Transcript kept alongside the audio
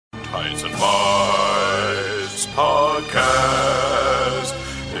Tights and Fights podcast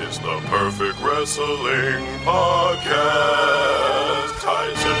is the perfect wrestling podcast.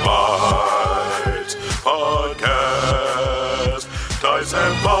 Tights and Fights podcast. Tights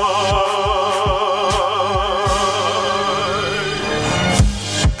and Fights.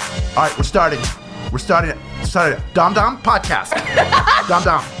 All right, we're starting. Dom podcast. Dom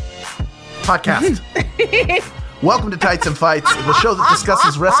podcast. Welcome to Tights and Fights, the show that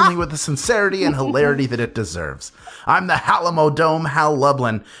discusses wrestling with the sincerity and hilarity that it deserves. I'm the Alamo Dome, Hal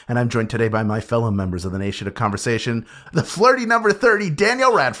Lublin, and I'm joined today by my fellow members of the Nation of Conversation, the flirty number 30,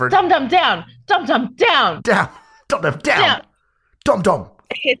 Danielle Radford. Dum down. Down. Dum dum.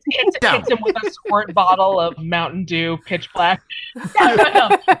 Hits him with a squirt bottle of Mountain Dew, pitch black.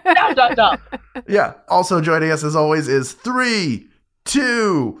 Down. Yeah. Also joining us as always is 3,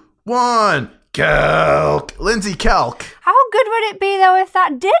 2, 1. Kelk. Lindsay Kelk. How good would it be, though, if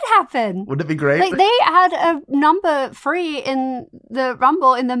that did happen? Wouldn't it be great? Like, they had a number 3 in the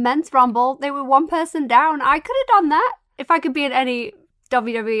Rumble, in the men's Rumble. They were one person down. I could have done that. If I could be in any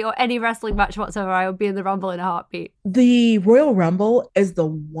WWE or any wrestling match whatsoever, I would be in the Rumble in a heartbeat. The Royal Rumble is the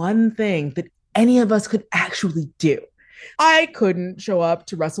one thing that any of us could actually do. I couldn't show up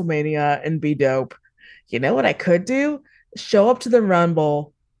to WrestleMania and be dope. You know what I could do? Show up to the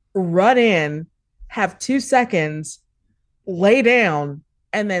Rumble, run in, have 2 seconds, lay down,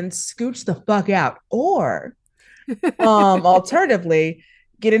 and then scooch the fuck out. Or alternatively,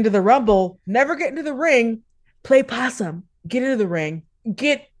 get into the Rumble, never get into the ring, play possum, get into the ring,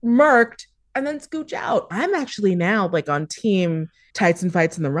 get murked, and then scooch out. I'm actually now like on team Tights and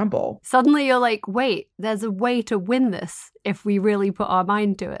Fights in the Rumble. Suddenly you're like, wait, there's a way to win this if we really put our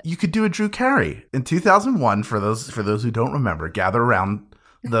mind to it. You could do a Drew Carey. In 2001, for those who don't remember, gather around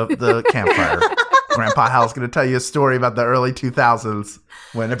the campfire. Grandpa Hal's going to tell you a story about the early 2000s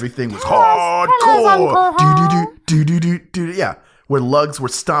when everything was hardcore. Do. Yeah, where lugs were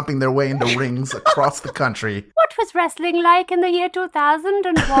stomping their way into rings across the country. What was wrestling like in the year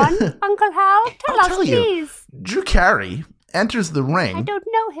 2001, Uncle Hal? Tell us, please. Drew Carey enters the ring. I don't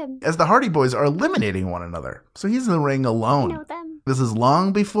know him. As the Hardy Boys are eliminating one another. So he's in the ring alone. I know them. This is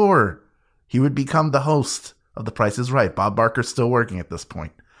long before he would become the host of The Price is Right. Bob Barker's still working at this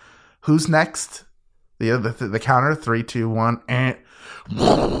point. Who's next? The counter, 3, 2, 1.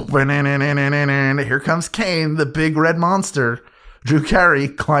 Here comes Kane, the big red monster. Drew Carey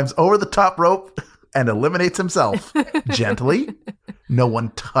climbs over the top rope and eliminates himself gently. No one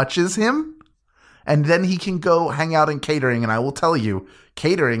touches him. And then he can go hang out in catering. And I will tell you,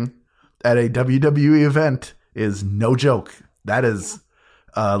 catering at a WWE event is no joke. That is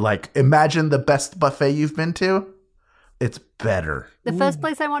like, imagine the best buffet you've been to. It's better. The first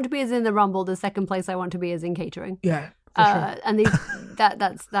place I want to be is in the Rumble. The second place I want to be is in catering. Yeah, for sure. And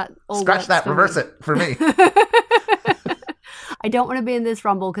that's all. Scratch that. Reverse it for me. I don't want to be in this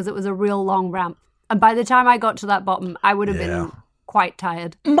Rumble because it was a real long ramp. And by the time I got to that bottom, I would have been quite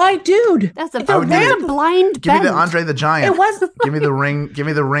tired. My dude, that's a blind bend. Give me the Andre the Giant. It was. Give me the ring. Give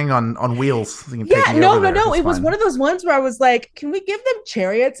me the ring on wheels. So you can take me No. over there. It was one of those ones where I was like, "Can we give them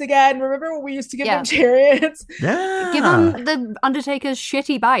chariots again? Remember when we used to give them chariots? Yeah. Give them the Undertaker's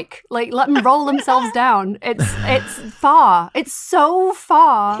shitty bike. Like, let them roll themselves down. It's far. It's so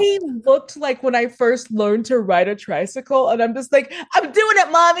far. He looked like when I first learned to ride a tricycle, and I'm just like, I'm doing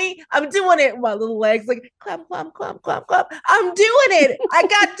it, mommy. I'm doing it. My little legs like clamp. I'm doing it. I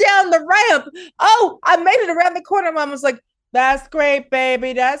got down the ramp. Oh, I made it around the corner. Mom was like, that's great,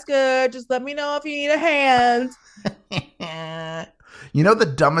 baby. That's good. Just let me know if you need a hand. You know the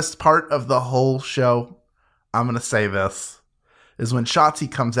dumbest part of the whole show? I'm going to say this. Is when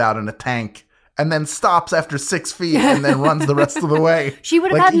Shotzi comes out in a tank and then stops after 6 feet and then runs the rest of the way. She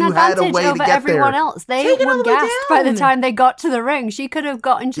would have had an advantage over everyone else. They were gassed by the time they got to the ring. She could have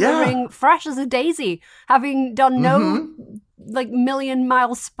got into the ring fresh as a daisy, having done no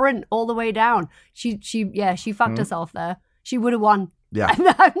million-mile sprint all the way down. She fucked herself there. She would have won. Yeah.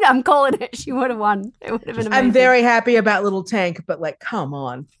 I'm calling it. She would have won. It would have been amazing. I'm very happy about Little Tank, but like, come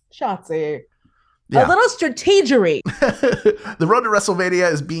on, Shotzi. Yeah. A little strategery. The road to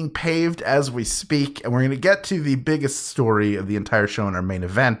WrestleMania is being paved as we speak, and we're going to get to the biggest story of the entire show in our main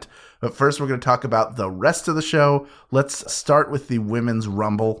event. But first, we're going to talk about the rest of the show. Let's start with the Women's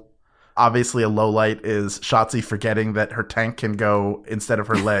Rumble. Obviously, a low light is Shotzi forgetting that her tank can go instead of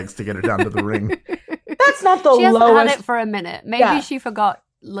her legs to get her down to the ring. That's not the lowest. She hasn't had it for a minute. Maybe she forgot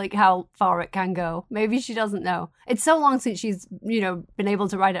like how far it can go. Maybe she doesn't know. It's so long since she's, been able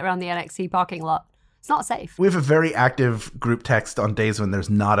to ride it around the NXT parking lot It's not safe. We have a very active group text on days when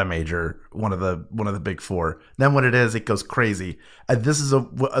there's not a major, one of the big four. Then when it is, it goes crazy. This is a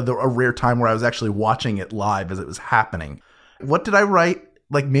rare time where I was actually watching it live as it was happening. What did I write?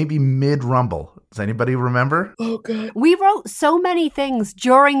 Like maybe mid-Rumble. Does anybody remember? Oh, God. We wrote so many things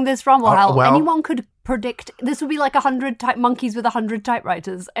during this Rumble. How anyone could predict this would be like 100 monkeys with 100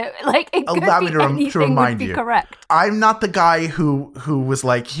 typewriters. Like it could allow be me to anything remind would be you. Correct. I'm not the guy who was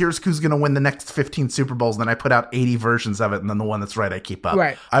like, here's who's going to win the next 15 Super Bowls. And then I put out 80 versions of it. And then the one that's right, I keep up.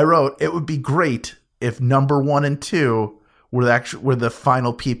 Right. I wrote, it would be great if number 1 and 2 were the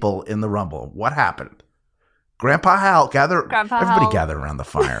final people in the Rumble. What happened? Grandpa Hal, everybody gather around the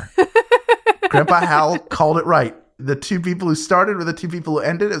fire. Grandpa Hal called it right. The 2 people who started were the 2 people who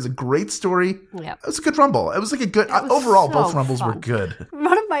ended. It was a great story. Yep. It was a good Rumble. It was like a good, overall, so both Rumbles were good.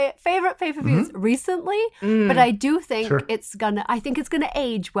 One of my favorite pay-per-views recently, but I do think it's gonna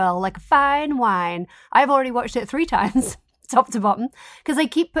age well, like a fine wine. I've already watched it 3 times, top to bottom, because I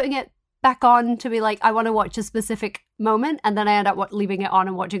keep putting it back on to be like, I want to watch a specific moment, and then I end up leaving it on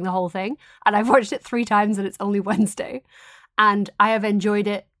and watching the whole thing. And I've watched it 3 times, and it's only Wednesday. And I have enjoyed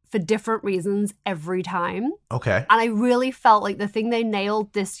it for different reasons every time. Okay. And I really felt like the thing they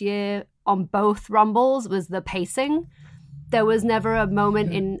nailed this year on both Rumbles was the pacing. There was never a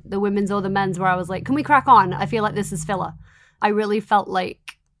moment in the women's or the men's where I was like, can we crack on? I feel like this is filler. I really felt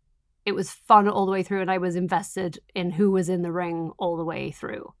like it was fun all the way through, and I was invested in who was in the ring all the way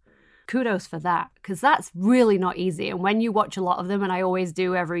through. Kudos for that, because that's really not easy. And when you watch a lot of them, and I always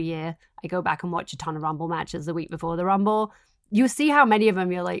do every year, I go back and watch a ton of Rumble matches the week before the Rumble. You see how many of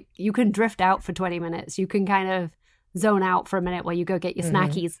them you're like, you can drift out for 20 minutes. You can kind of zone out for a minute while you go get your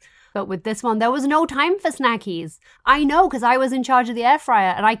snackies. But with this one, there was no time for snackies. I know, because I was in charge of the air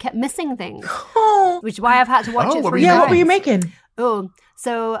fryer and I kept missing things, which is why I've had to watch it 3 times. Yeah, what were you making?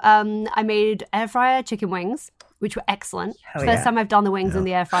 So I made air fryer chicken wings, which were excellent. First time I've done the wings in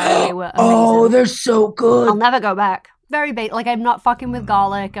the air fryer. They were amazing. Oh, they're so good. I'll never go back. Very bait. Like, I'm not fucking with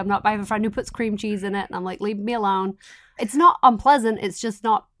garlic. I have a friend who puts cream cheese in it, and I'm like, leave me alone. It's not unpleasant. It's just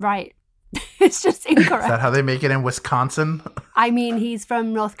not right. It's just incorrect. Is that how they make it in Wisconsin? I mean, he's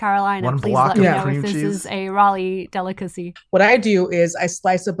from North Carolina. One Please block let me of know cream if this cheese? is a Raleigh delicacy. What I do is I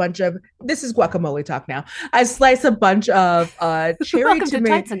slice a bunch of, this is guacamole talk now. I slice a bunch of cherry Welcome to tomatoes.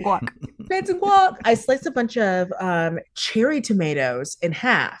 Tights and Guac. Tights and guac. I slice a bunch of cherry tomatoes in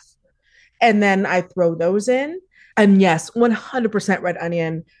half, and then I throw those in. And yes, 100% red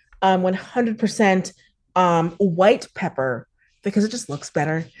onion, 100% white pepper, because it just looks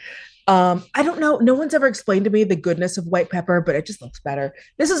better. I don't know. No one's ever explained to me the goodness of white pepper, but it just looks better.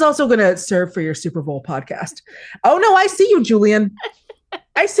 This is also going to serve for your Super Bowl podcast. Oh, no, I see you, Julian.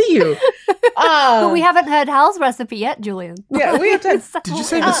 I see you. But we haven't heard Hal's recipe yet, Julian. Yeah, we have to. Did you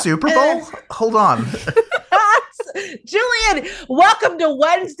say the Super Bowl? Hold on. Julian, welcome to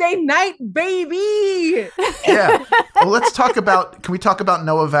Wednesday night, baby. Yeah. Well, can we talk about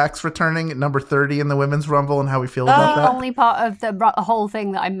Noah Vax returning at number 30 in the Women's Rumble and how we feel about that? The only part of the whole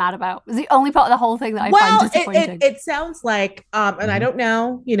thing that I'm mad about. It's the only part of the whole thing that I find disappointing. It sounds like, and I don't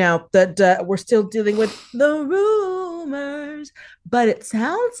know, that we're still dealing with the rumors, but it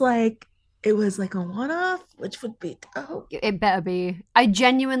sounds like it was like a one-off, which would be dope. It better be. I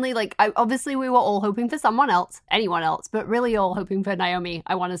genuinely, obviously we were all hoping for anyone else, but really all hoping for Naomi,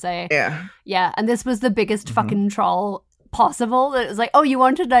 I want to say. Yeah. Yeah, and this was the biggest fucking troll possible. That it was like, oh, you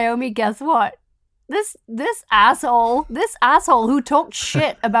wanted Naomi? Guess what? This asshole who talked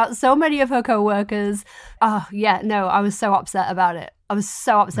shit about so many of her co-workers. Oh, yeah, no, I was so upset about it. And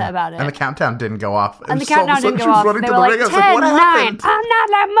the countdown didn't go off. And the countdown didn't go off. They were like, 10, 9. I'm not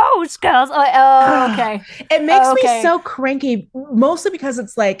like most girls. I'm like, oh, okay. It makes me so cranky, mostly because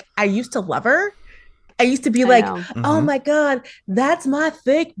it's like, I used to love her. I used to be like, oh my God, that's my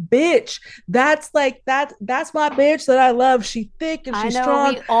thick bitch. That's my bitch that I love. She's thick and she's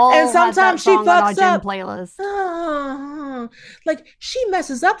strong. And sometimes she fucks up. Oh, like she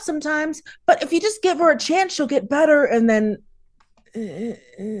messes up sometimes, but if you just give her a chance, she'll get better. And then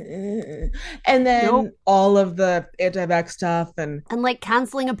all of the anti-vax stuff and like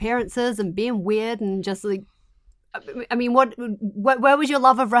canceling appearances and being weird and just like, I mean, where was your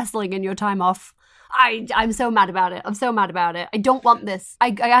love of wrestling in your time off? I'm so mad about it. I don't want this. I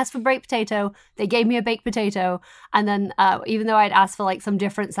asked for baked potato. They gave me a baked potato. And then even though I'd asked for like some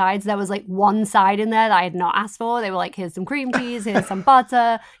different sides, there was like one side in there that I had not asked for. They were like, here's some cream cheese, here's some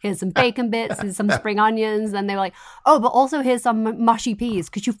butter, here's some bacon bits, here's some spring onions. And they were like, oh, but also here's some mushy peas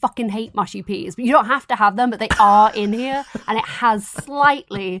because you fucking hate mushy peas. But you don't have to have them, but they are in here. And it has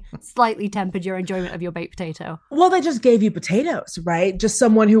slightly tempered your enjoyment of your baked potato. Well, they just gave you potatoes, right? Just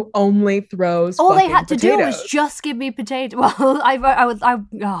someone who only throws they had to do was just give me potato. Well, I was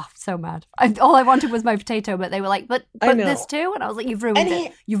so mad. All I wanted was my potato, but they were like, but this too? And I was like, you've ruined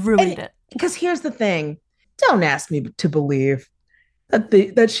it. You've ruined it. Because here's the thing. Don't ask me to believe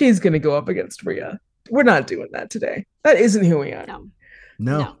that she's going to go up against Rhea. We're not doing that today. That isn't who we are.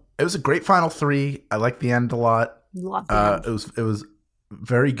 No. It was a great final 3. I liked the end a lot. Love the end. It was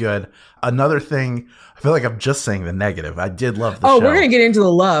very good. Another thing, I feel like I'm just saying the negative. I did love the show. Oh, we're going to get into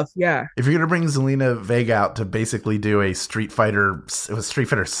the love. Yeah. If you're going to bring Zelina Vega out to basically do a Street Fighter, it was Street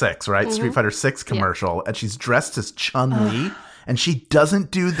Fighter 6, right? Mm-hmm. Street Fighter 6 commercial. And she's dressed as Chun-Li. And she doesn't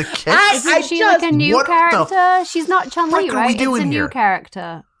do the kicks. Isn't she like a new character? She's not Chun-Li, right? It's a new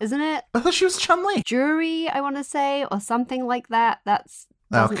character, isn't it? I thought she was Chun-Li. Juri, I want to say, or something like that. That's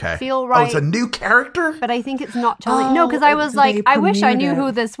doesn't feel Oh, right. it's a new character? But I think it's not Chun-Li. No, because I was like, I wish I knew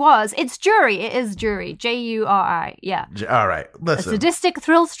who this was. It's Juri. It is Juri. Juri. Yeah. All right. Listen. A sadistic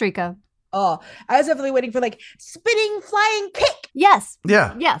thrill streaker. Oh, I was definitely waiting for like spinning flying kick. Yes.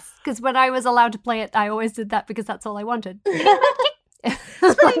 Yeah. Yes. Because when I was allowed to play it, I always did that because that's all I wanted.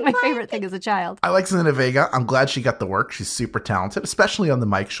 Like my favorite thing as a child. I like Zelina Vega. I'm glad she got the work. She's super talented, especially on the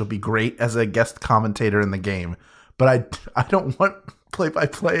mic. She'll be great as a guest commentator in the game. But I don't want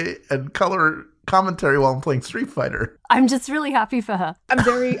play-by-play and color commentary while I'm playing Street Fighter. I'm just really happy for her.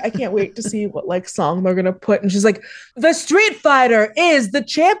 I can't wait to see what like song they're gonna put. And she's like, the Street Fighter is the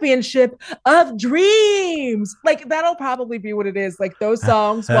championship of dreams. Like that'll probably be what it is. Like those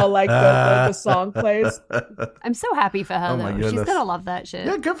songs while like the song plays. I'm so happy for her though. She's gonna love that shit.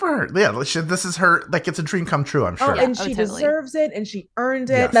 Yeah, good for her. Yeah, this is her. Like it's a dream come true. I'm sure. And she deserves it, and she earned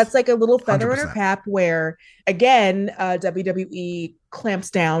it. Yes. That's like a little feather 100%. In her cap. Where again, WWE clamps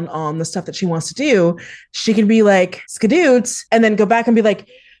down on the stuff that she wants to do. She can be like skadoots and then go back and be like,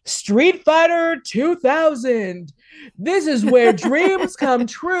 Street Fighter 2000. This is where dreams come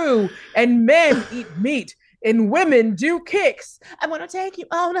true and men eat meat and women do kicks. I want to take you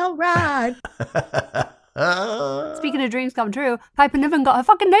on a ride. Speaking of dreams come true, Piper Niven got her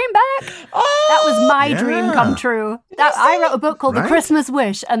fucking name back. Oh, that was my dream come true. I wrote a book called The Christmas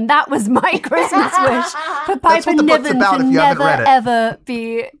Wish, and that was my Christmas wish for Piper Niven to never ever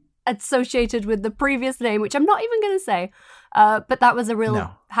be associated with the previous name, which I'm not even going to say. But that was a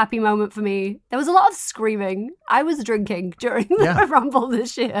real happy moment for me. There was a lot of screaming. I was drinking during the Rumble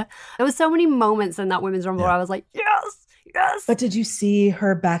this year. There was so many moments in that Women's Rumble where I was like, yes. Yes. But did you see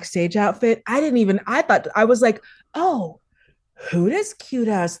her backstage outfit? I thought, I was like, oh, who this cute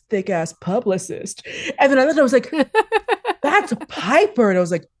ass, thick ass publicist? And then I was like, that's Piper. And I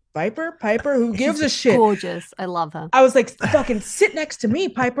was like, Piper, who gives a shit? Gorgeous. I love her. I was like, fucking sit next to me,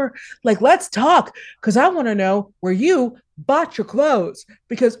 Piper. Like, let's talk. Because I want to know where you bought your clothes.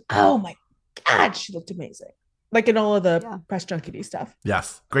 Because, oh my God, she looked amazing. Like in all of the press junkie stuff.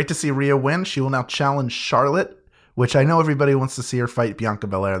 Yes. Great to see Rhea win. She will now challenge Charlotte, which I know everybody wants to see her fight Bianca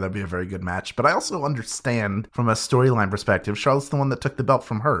Belair. That'd be a very good match. But I also understand from a storyline perspective, Charlotte's the one that took the belt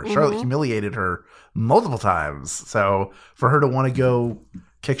from her. Mm-hmm. Charlotte humiliated her multiple times. So for her to want to go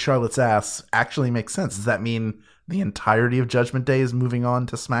kick Charlotte's ass actually makes sense. Does that mean the entirety of Judgment Day is moving on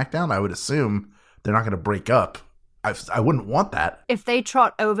to SmackDown? I would assume they're not going to break up. I wouldn't want that. If they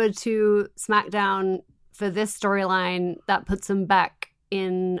trot over to SmackDown for this storyline, that puts them back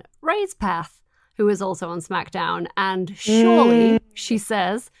in Ray's path, who is also on SmackDown. And surely, she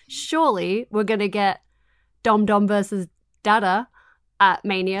says, we're going to get Dom Dom versus Dada at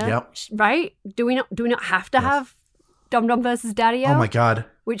Mania, right? Do we not have to have Dom Dom versus Daddy-O? Oh my God.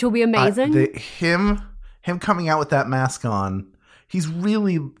 Which will be amazing. Him coming out with that mask on, he's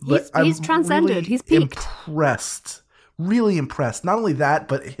really... He's transcended. Really he's peaked. Really impressed. Not only that,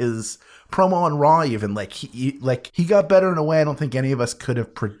 but his promo on Raw even, he got better in a way I don't think any of us could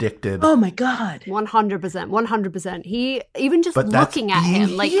have predicted. Oh my God. 100%. He, even just looking at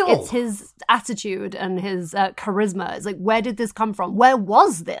him, like it's his attitude and his charisma. It's like, where did this come from? Where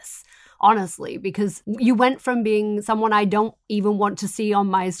was this? Honestly, because you went from being someone I don't even want to see on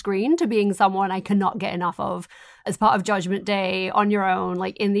my screen to being someone I cannot get enough of as part of Judgment Day, on your own,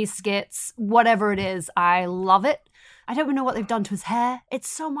 like in these skits, whatever it is. I love it. I don't even know what they've done to his hair. It's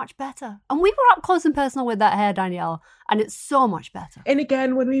so much better. And we were up close and personal with that hair, Danielle, and it's so much better. And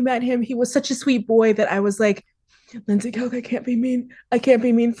again, when we met him, he was such a sweet boy that I was like, Lindsay Coke, I can't be mean. I can't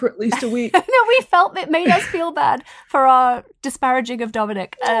be mean for at least a week. No, we felt it made us feel bad for our disparaging of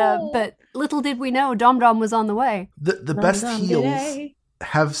Dominic. But little did we know Dom Dom was on the way. The best heels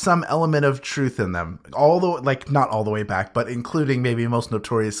have some element of truth in them. Not all the way back, but including maybe most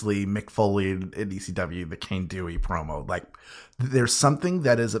notoriously Mick Foley in ECW, the Kane Dewey promo. Like, there's something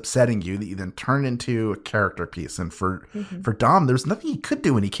that is upsetting you that you then turn into a character piece. And for Dom, there's nothing he could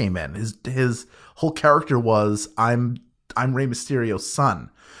do when he came in. His whole character was, I'm Rey Mysterio's son.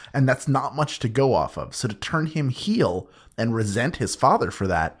 And that's not much to go off of. So to turn him heel and resent his father for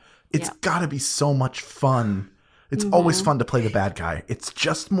that, it's got to be so much fun. It's always fun to play the bad guy. It's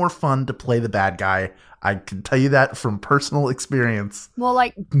just more fun to play the bad guy. I can tell you that from personal experience. More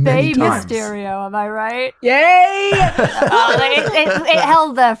like Bay Mysterio, am I right? Yay! It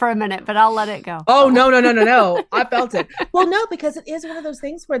held there for a minute, but I'll let it go. Oh, no. I felt it. Well, no, because it is one of those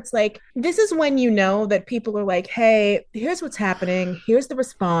things where it's like, this is when you know that people are like, hey, here's what's happening. Here's the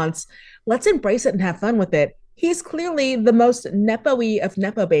response. Let's embrace it and have fun with it. He's clearly the most Nepo-y of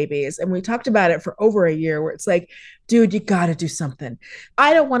Nepo babies. And we talked about it for over a year where it's like, dude, you got to do something.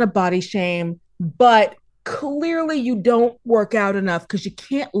 I don't want to body shame, but clearly you don't work out enough because you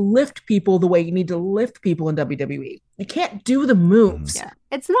can't lift people the way you need to lift people in WWE. You can't do the moves. Yeah.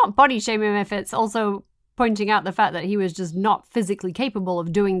 It's not body shaming if it's also pointing out the fact that he was just not physically capable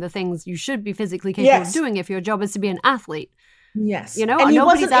of doing the things you should be physically capable of doing if your job is to be an athlete. Yes. You know, and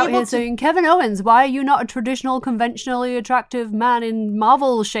nobody's out here saying, Kevin Owens, why are you not a traditional, conventionally attractive man in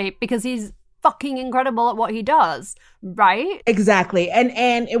Marvel shape? Because he's fucking incredible at what he does, right? Exactly. And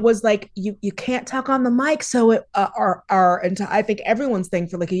it was like, you can't talk on the mic. So it, I think everyone's thing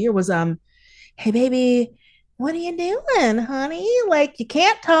for like a year was, hey, baby, what are you doing, honey? Like, you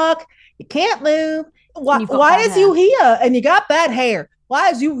can't talk, you can't move. Why is you here? And you got bad hair. Why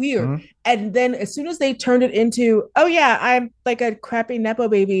is you here? Mm-hmm. And then as soon as they turned it into, oh yeah, I'm like a crappy Nepo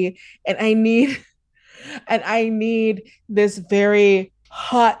baby and I need this very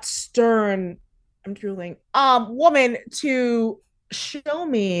hot, stern, I'm drooling, woman to show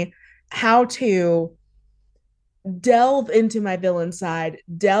me how to delve into my villain side,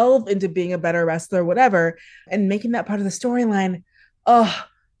 delve into being a better wrestler, whatever, and making that part of the storyline. Oh,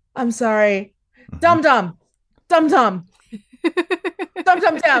 I'm sorry. Dum dum. Dum dum. Dum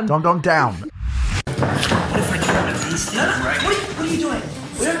dum down. Dum dum down. What if I try to beast it? Right? What are you doing?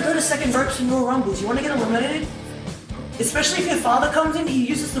 We don't go to second ropes in Royal Rumbles. You want to get eliminated? Especially if your father comes in, he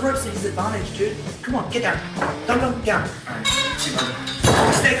uses the ropes to his advantage, dude. Come on, get down. Dum dum down. Alright,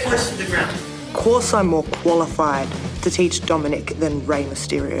 stay close to the ground. Of course I'm more qualified to teach Dominic than Rey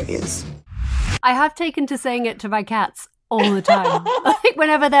Mysterio is. I have taken to saying it to my cats all the time. Like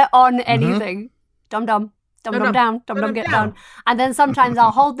whenever they're on anything. Dum dum. Dum dum down, dum dum get down. And then sometimes I'll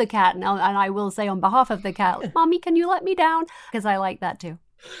hold the cat and I will say on behalf of the cat, Mommy, can you let me down? Because I like that too.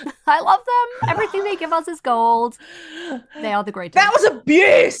 I love them. Everything they give us is gold. They are the greatest. That was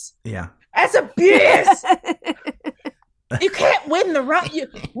abuse. Yeah. That's abuse. You can't win the rumble.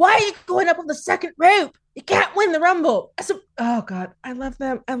 Why are you going up on the second rope? You can't win the rumble. Oh God, I love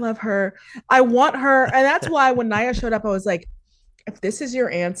them. I love her. I want her. And that's why when Nia showed up, I was like, if this is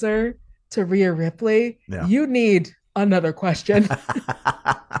your answer to Rhea Ripley, you need another question.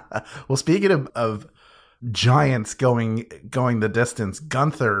 Well, speaking of giants going the distance,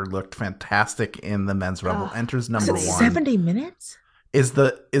 Gunther looked fantastic in the men's rumble. Enters number 1. 70 minutes? Is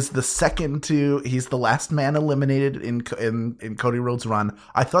the second to, he's the last man eliminated in Cody Rhodes' run.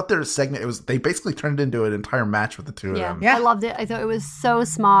 I thought their segment, they basically turned it into an entire match with the two of them. Yeah, I loved it. I thought it was so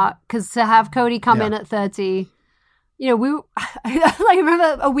smart because to have Cody come in at 30. You know, I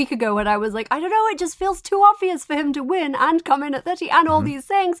remember a week ago when I was like, I don't know, it just feels too obvious for him to win and come in at 30 and all these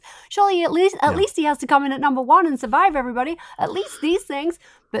things. Surely at least he has to come in at number 1 and survive everybody. At least these things.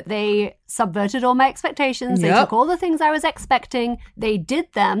 But they subverted all my expectations. They took all the things I was expecting. They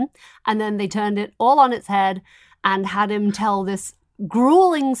did them. And then they turned it all on its head and had him tell this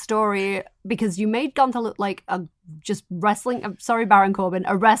grueling story because you made Gunther look like a just wrestling, I'm sorry, Baron Corbin,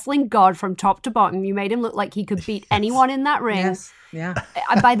 a wrestling god from top to bottom. You made him look like he could beat anyone in that ring. Yes. Yeah.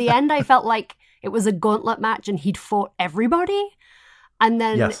 By the end, I felt like it was a gauntlet match and he'd fought everybody. And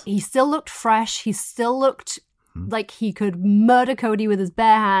then he still looked fresh. He still looked like he could murder Cody with his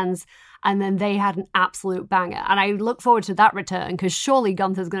bare hands. And then they had an absolute banger. And I look forward to that return because surely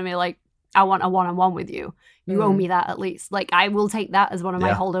Gunther's going to be like, I want a one-on-one with you. You owe me that at least. Like, I will take that as one of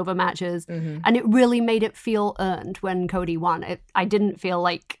my holdover matches. And it really made it feel earned when Cody won. I didn't feel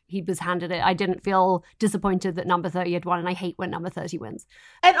like he was handed it. I didn't feel disappointed that number 30 had won. And I hate when number 30 wins.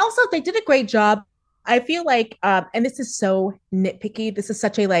 And also, they did a great job. I feel like, and this is so nitpicky. This is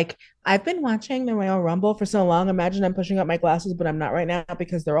such a, like, I've been watching the Royal Rumble for so long. Imagine I'm pushing up my glasses, but I'm not right now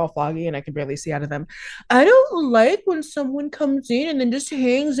because they're all foggy and I can barely see out of them. I don't like when someone comes in and then just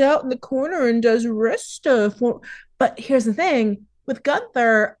hangs out in the corner and does wrist stuff. But here's the thing. with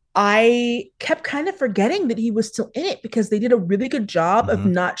Gunther, I kept kind of forgetting that he was still in it because they did a really good job of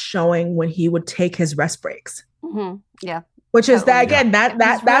not showing when he would take his rest breaks. Mm-hmm. Yeah. Which is that again,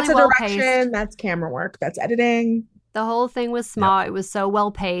 that's really a direction, that's camera work, that's editing. The whole thing was smart. It was so well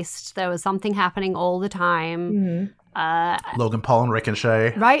paced. There was something happening all the time. Logan Paul and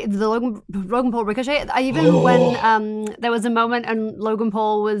Ricochet. Right, the Logan Paul Ricochet. When there was a moment and Logan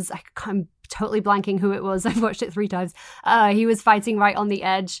Paul was, I'm totally blanking who it was. I've watched it 3 times. He was fighting right on the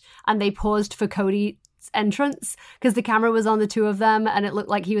edge and they paused for Cody's entrance because the camera was on the two of them and it looked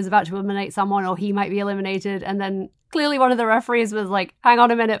like he was about to eliminate someone or he might be eliminated. And then clearly one of the referees was like, hang on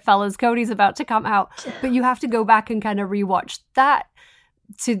a minute, fellas, Cody's about to come out. But you have to go back and kind of rewatch that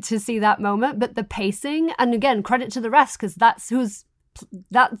to see that moment. But the pacing, and again, credit to the rest because that's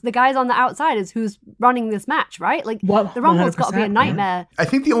the guys on the outside is who's running this match, right? Like the Rumble's got to be a nightmare. I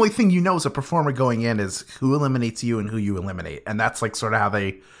think the only thing you know as a performer going in is who eliminates you and who you eliminate. And that's like sort of how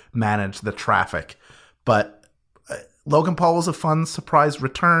they manage the traffic. But Logan Paul was a fun surprise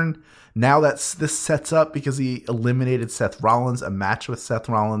return. Now this sets up because he eliminated Seth Rollins, a match with Seth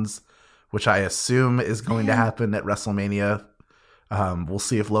Rollins, which I assume is going to happen at WrestleMania. We'll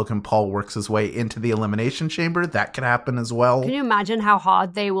see if Logan Paul works his way into the Elimination Chamber. That could happen as well. Can you imagine how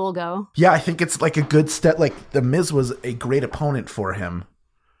hard they will go? Yeah, I think it's like a good step. Like The Miz was a great opponent for him,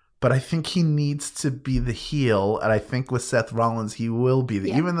 but I think he needs to be the heel. And I think with Seth Rollins, he will be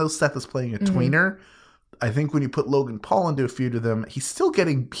even though Seth is playing a tweener. I think when you put Logan Paul into a feud with him, he's still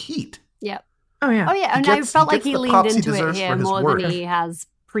getting heat. Yep. Oh yeah. And I felt like he leaned into it here more than he has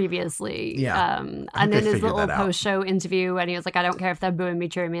previously. Yeah. And in his little post-show interview, and he was like, "I don't care if they're booing me,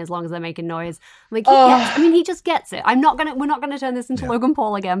 cheering me, as long as they're making noise." Like he just gets it. We're not gonna turn this into Logan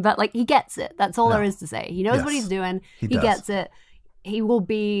Paul again, but like he gets it. That's all there is to say. He knows what he's doing. He gets it. He will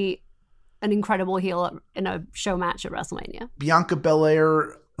be an incredible heel in a show match at WrestleMania. Bianca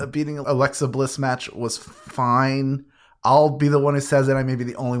Belair beating Alexa Bliss match was fine. I'll be the one who says it. I may be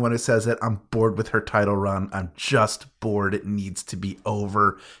the only one who says it. I'm bored with her title run. I'm just bored. It needs to be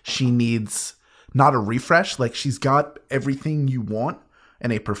over. She needs not a refresh. Like, she's got everything you want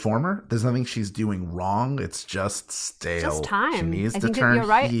in a performer. There's nothing she's doing wrong. It's just stale. It's just time. She needs I to think turn you're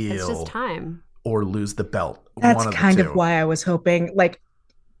right. heel. It's just time. Or lose the belt. That's kind of why I was hoping, like,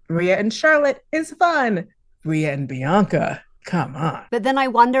 Rhea and Charlotte is fun. Rhea and Bianca, come on. But then I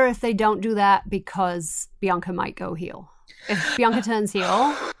wonder if they don't do that because Bianca might go heel. If Bianca turns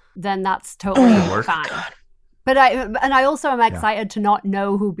heel, then that's totally fine. God. But I also am excited to not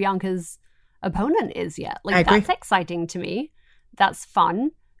know who Bianca's opponent is yet. Like, that's exciting to me. That's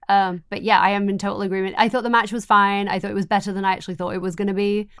fun. But yeah, I am in total agreement. I thought the match was fine. I thought it was better than I actually thought it was going to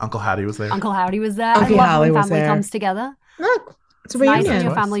be. Uncle Howdy was there. Uncle Howdy was there. I love when family comes together. Look, it's nice when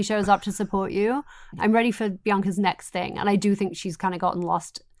your family shows up to support you. I'm ready for Bianca's next thing. And I do think she's kind of gotten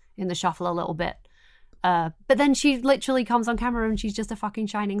lost in the shuffle a little bit. But then she literally comes on camera and she's just a fucking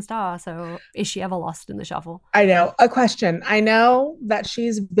shining star. So is she ever lost in the shuffle? I know. A question. I know that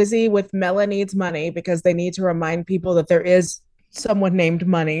she's busy with Mela Needs Money because they need to remind people that there is someone named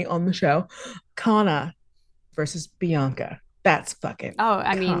Money on the show. Kana versus Bianca. That's fucking. Oh,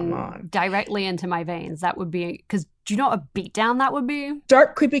 I mean, directly into my veins. That would be, because do you know what a beatdown that would be?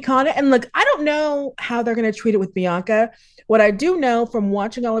 Dark, creepy Kana. And look, I don't know how they're going to treat it with Bianca. What I do know from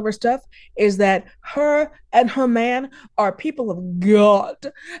watching all of her stuff is that her and her man are people of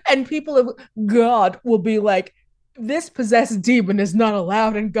God. And people of God will be like, this possessed demon is not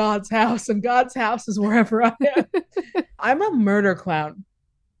allowed in God's house, and God's house is wherever I am. I'm a murder clown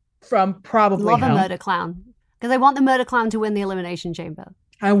from probably Love hell. A murder clown. Because I want the murder clown to win the Elimination Chamber.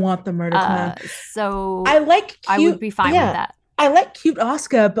 I want the murder clown. So I like cute, I would be fine with that. I like cute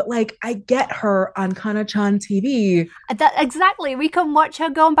Asuka, but like I get her on Kana-chan TV. Exactly. We can watch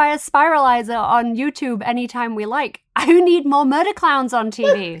her go and buy a spiralizer on YouTube anytime we like. I need more murder clowns on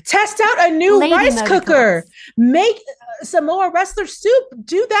TV. Look, test out a new rice cooker. Make Samoa wrestler soup.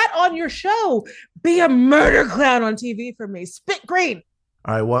 Do that on your show. Be a murder clown on TV for me. Spit green.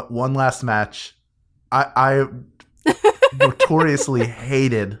 All right, one last match. I notoriously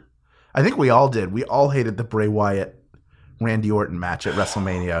hated, I think we all did. We all hated the Bray Wyatt Randy Orton match at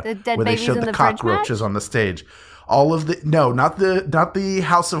WrestleMania, where they showed the cockroaches on the stage. All of the not the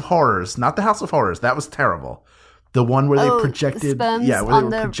House of Horrors, not the House of Horrors. That was terrible. The one where they projected, where they were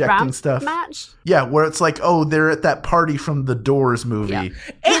projecting stuff. Match? Yeah, where it's like, oh, they're at that party from the Doors movie,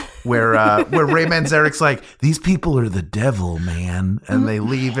 where Ray Manzarek's like, these people are the devil, man, and they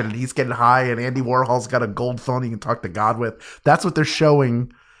leave, and he's getting high, and Andy Warhol's got a gold phone he can talk to God with. That's what they're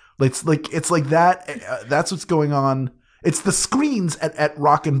showing. It's like that. That's what's going on It's the screens at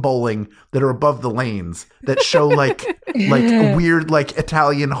Rockin' Bowling that are above the lanes that show like weird like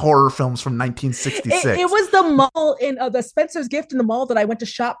Italian horror films from 1966. It was the mall in the Spencer's Gift in the mall that I went to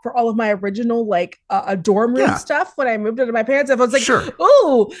shop for all of my original like dorm room stuff when I moved into my parents'. I was like,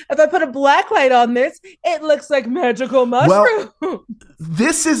 ooh, if I put a black light on this, it looks like magical mushroom. Well,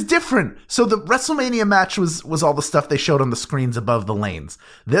 this is different. So the WrestleMania match was all the stuff they showed on the screens above the lanes.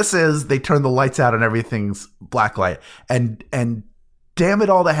 This is they turn the lights out and everything's black light. And damn it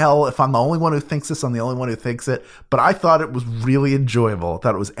all to hell, if I'm the only one who thinks this, I'm the only one who thinks it. But I thought it was really enjoyable. I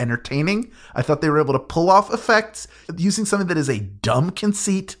thought it was entertaining. I thought they were able to pull off effects using something that is a dumb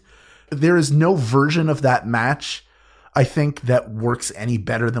conceit. There is no version of that match, I think, that works any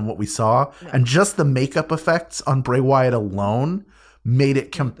better than what we saw. No. And just the makeup effects on Bray Wyatt alone made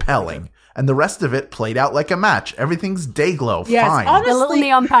it compelling. And the rest of it played out like a match. Everything's Dayglow, fine. Honestly, the little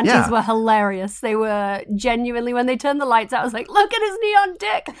neon panties were hilarious. They were genuinely, when they turned the lights out, I was like, look at his neon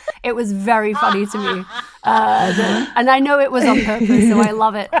dick. It was very funny to me. And I know it was on purpose, so I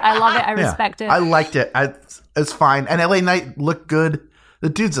love it. I respect it. I liked it. It's fine. And LA Knight looked good. The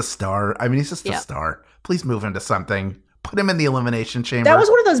dude's a star. I mean, he's just a star. Please move him to something. Put him in the Elimination Chamber. That was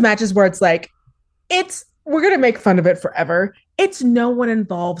one of those matches where it's like, we're going to make fun of it forever. It's no one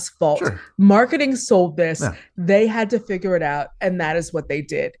involved's fault. Sure. Marketing sold this. Yeah. They had to figure it out, and that is what they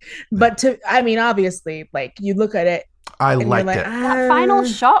did. But obviously, like, you look at it. I liked it. That final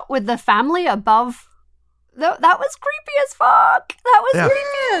shot with the family above, that was creepy as fuck. That was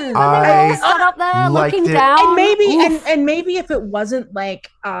creepy. When they all stood up there looking down. And maybe if it wasn't like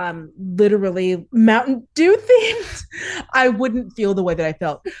literally Mountain Dew themed, I wouldn't feel the way that I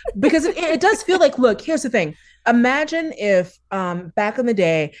felt. Because it does feel like, look, here's the thing. Imagine if back in the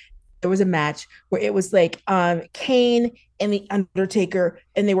day there was a match where it was like Kane and the Undertaker,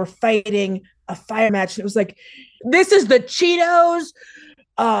 and they were fighting a fire match. And it was like, this is the Cheetos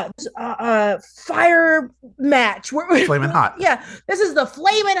fire match. Flamin' Hot. Yeah, this is the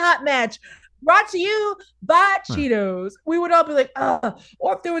Flamin' Hot match. Brought to you by Cheetos. We would all be like,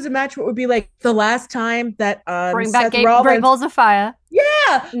 or if there was a match where it would be like the last time that bring back Great Balls of Fire.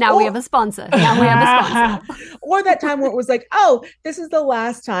 Yeah. Now we have a sponsor. Or that time where it was like, oh, this is the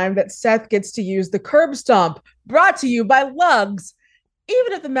last time that Seth gets to use the curb stomp. Brought to you by Lugs.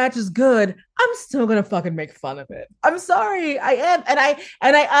 Even if the match is good, I'm still gonna fucking make fun of it. I'm sorry, I am, and I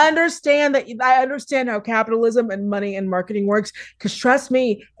understand that. I understand how capitalism and money and marketing works. Because trust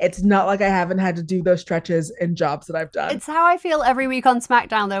me, it's not like I haven't had to do those stretches in jobs that I've done. It's how I feel every week on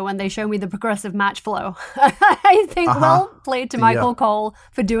SmackDown, though, when they show me the progressive match flow. I think well played to Michael Cole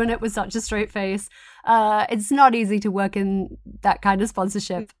for doing it with such a straight face. It's not easy to work in that kind of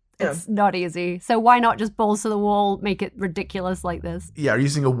sponsorship. It's not easy. So why not just balls to the wall, make it ridiculous like this? Yeah,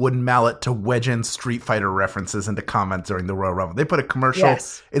 using a wooden mallet to wedge in Street Fighter references into comments during the Royal Rumble. They put a commercial.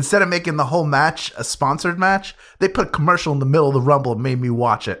 Instead of making the whole match a sponsored match, they put a commercial in the middle of the Rumble and made me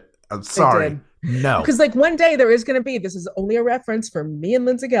watch it. I'm sorry. No. Because like one day there is going to be, this is only a reference for me and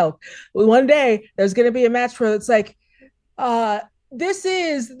Lindsay Gelb. One day there's going to be a match where it's like, this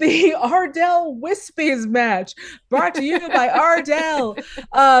is the Ardell Wispies match brought to you by Ardell.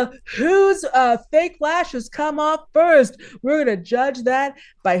 Whose fake lashes come off first? We're going to judge that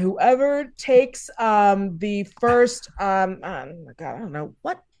by whoever takes the first. Oh my God, I don't know.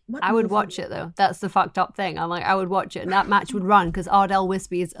 What I would watch it, though. That's the fucked up thing. I'm like, I would watch it, and that match would run because Ardell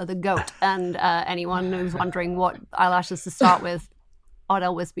Wispies are the GOAT. And anyone who's wondering what eyelashes to start with,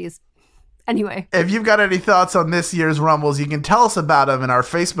 Ardell Wispies. Anyway. If you've got any thoughts on this year's Rumbles, you can tell us about them in our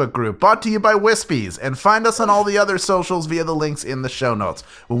Facebook group, brought to you by Wispies, and find us on all the other socials via the links in the show notes.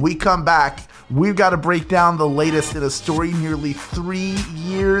 When we come back, we've got to break down the latest in a story nearly 3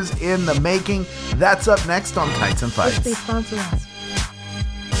 years in the making. That's up next on Tights and Fights. Wispies sponsor us.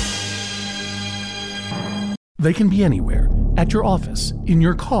 They can be anywhere, at your office, in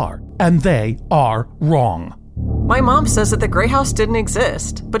your car, and they are wrong. My mom says that the Grey House didn't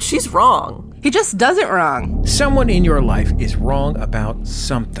exist, but she's wrong. He just does it wrong. Someone in your life is wrong about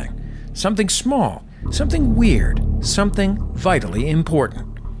something. Something small, something weird, something vitally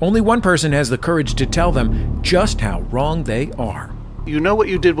important. Only one person has the courage to tell them just how wrong they are. You know what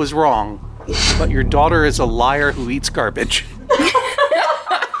you did was wrong, but your daughter is a liar who eats garbage.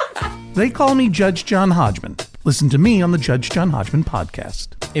 They call me Judge John Hodgman. Listen to me on the Judge John Hodgman podcast.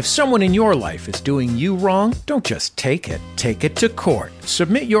 If someone in your life is doing you wrong, don't just take it. Take it to court.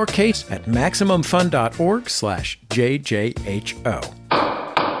 Submit your case at MaximumFun.org/JJHO.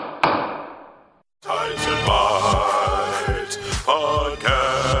 Tights and Bites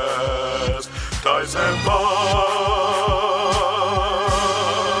Podcast. Tights and Bites.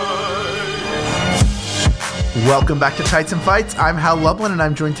 Welcome back to Tights and Fights. I'm Hal Lublin, and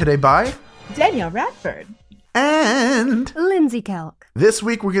I'm joined today by Danielle Radford and Lindsay Kelk. This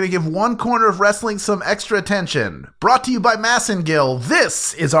week, we're going to give one corner of wrestling some extra attention. Brought to you by Massengill,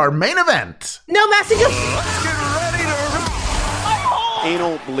 this is our main event. No, Massengill! Let's get ready to rock.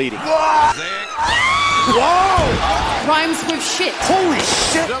 Anal bleeding. Whoa! Rhymes with shit. Holy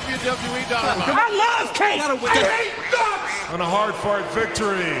shit! WWE.com. I love cake! I hate nuts! On a hard fart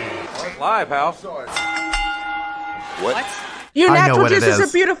victory. Live, Hal. What? Your I know natural what it juices is.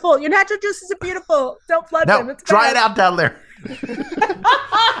 are beautiful. Your natural juices are beautiful. Don't flood them. No, It's dry bad. it out down there.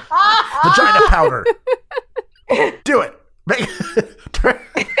 Vagina powder. Do it. Turn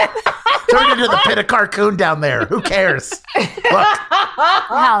it into the pit of Carcoon down there. Who cares? Look,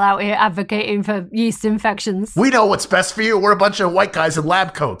 Hal out here advocating for yeast infections. we know what's best for you. We're a bunch of white guys in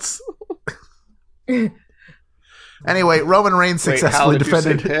lab coats. Anyway, Roman Reigns successfully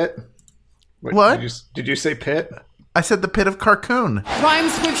defended. You say pit? Wait, What? Did you say pit? I said the pit of Carcoon.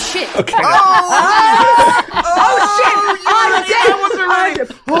 Rhymes with shit. Okay.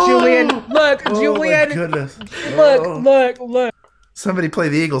 Julian, look, Oh, Julian, my goodness. look. Somebody play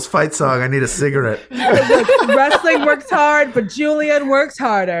the Eagles fight song. I need a cigarette. Look, wrestling works hard, but Julian works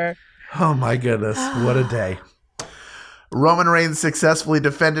harder. Oh my goodness, what a day. Roman Reigns successfully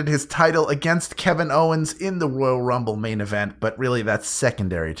defended his title against Kevin Owens in the Royal Rumble main event, but really that's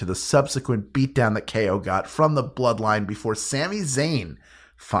secondary to the subsequent beatdown that KO got from the Bloodline before Sami Zayn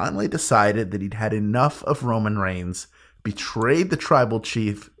finally decided that he'd had enough of Roman Reigns, betrayed the tribal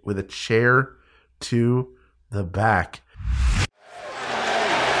chief with a chair to the back.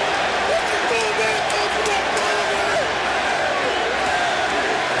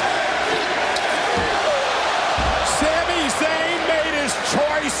 Sami Zayn made his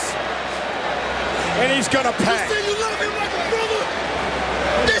choice, and he's gonna pay. You love him like a brother.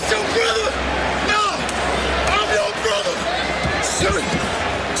 This your brother. No, I'm your brother.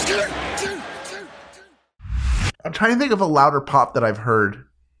 I'm trying to think of a louder pop that I've heard.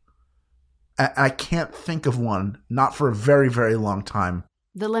 I can't think of one, not for a very, very long time.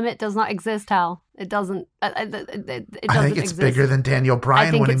 The limit does not exist, Hal. It doesn't. It doesn't I think it's exist. bigger than Daniel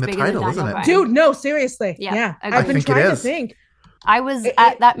Bryan winning the bigger than title, Daniel isn't it? Bryan. Dude, no, seriously. Yeah, Yeah. agreed. I've been I think it trying to is. think. I was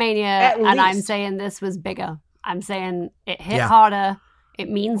at that Mania, at and I'm least. saying this was bigger. I'm saying it hit Yeah. harder. It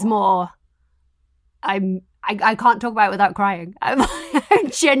means more. I can't talk about it without crying. I'm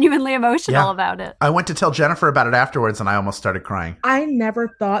genuinely emotional Yeah. about it. I went to tell Jennifer about it afterwards, and I almost started crying. I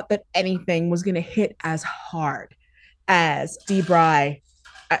never thought that anything was going to hit as hard as D-Bry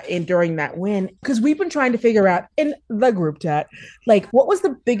during that win, because we've been trying to figure out in the group chat, like, what was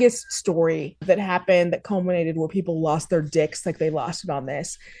the biggest story that happened that culminated where people lost their dicks like they lost it on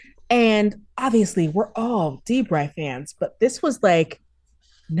this. And obviously we're all D-Bry fans, but this was like,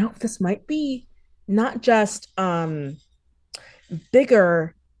 no, this might be not just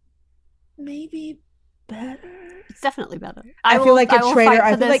bigger, maybe better. It's definitely better. I feel like a traitor.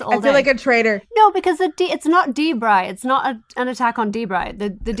 I feel like a traitor. No, because it's not D-Bry. It's not an attack on D-Bry. The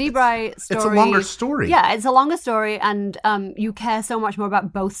D-Bry story. It's a longer story. Yeah, it's a longer story, and you care so much more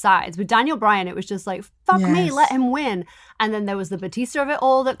about both sides. With Daniel Bryan, it was just like, fuck me, Yes. let him win. And then there was the Batista of it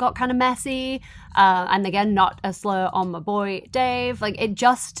all that got kind of messy. And again, not a slur on my boy Dave. Like, it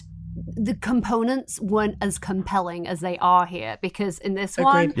just, the components weren't as compelling as they are here, because in this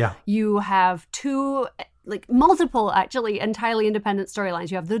one, Agreed. Yeah. you have multiple actually entirely independent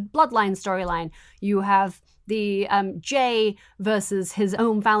storylines. You have the Bloodline storyline. You have the Jay versus his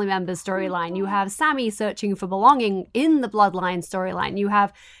own family members storyline. You have Sami searching for belonging in the Bloodline storyline. You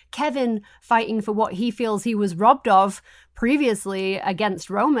have Kevin fighting for what he feels he was robbed of previously against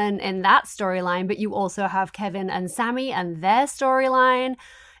Roman in that storyline. But you also have Kevin and Sami and their storyline,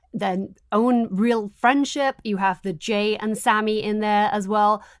 their own real friendship. You have the Jay and Sami in there as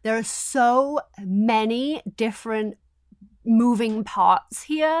well. There are so many different moving parts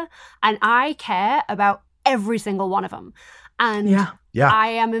here, and I care about every single one of them. And Yeah. I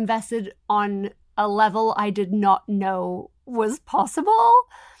am invested on a level I did not know was possible.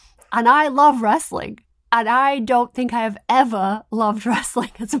 And I love wrestling. And I don't think I have ever loved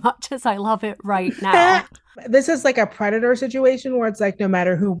wrestling as much as I love it right now. This is like a Predator situation where it's like, no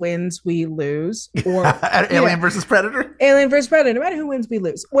matter who wins, we lose. Or Alien versus Predator? Alien versus Predator. No matter who wins, we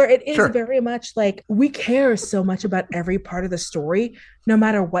lose. Where it is Sure. very much like, we care so much about every part of the story. No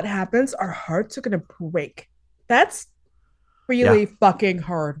matter what happens, our hearts are going to break. That's really fucking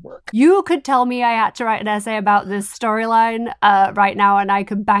hard work. You could tell me I had to write an essay about this storyline right now, and I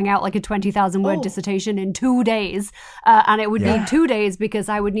could bang out like a 20,000 word dissertation in 2 days. And it would need 2 days because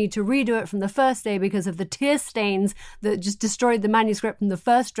I would need to redo it from the first day because of the tear stains that just destroyed the manuscript from the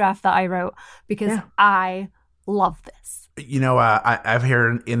first draft that I wrote, because I love this. I've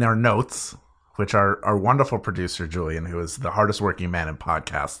here in our notes, which our wonderful producer, Julian, who is the hardest working man in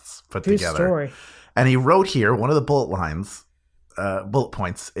podcasts put True together. Story. And he wrote here, one of the bullet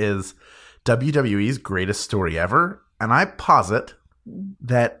points is WWE's greatest story ever. And I posit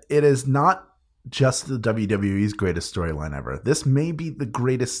that it is not just the WWE's greatest storyline ever. This may be the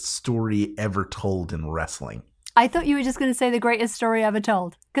greatest story ever told in wrestling. I thought you were just going to say the greatest story ever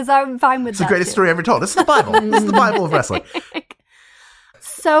told, because I'm fine with that. It's the greatest story ever told. This is the Bible. This is the Bible of wrestling.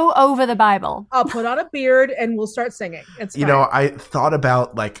 So over the Bible. I'll put on a beard and we'll start singing. It's fine. I thought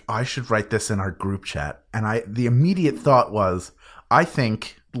about I should write this in our group chat. And the immediate thought was, I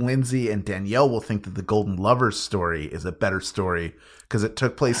think Lindsay and Danielle will think that the Golden Lovers story is a better story because it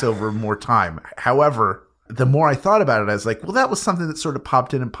took place over more time. However, the more I thought about it, I was like, well, that was something that sort of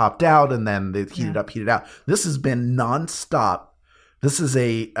popped in and popped out, and then they heated out. This has been nonstop. This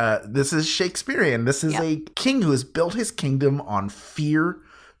is Shakespearean. This is a king who has built his kingdom on fear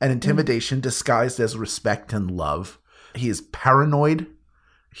and intimidation disguised as respect and love. He is paranoid.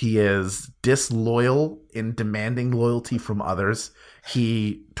 He is disloyal in demanding loyalty from others.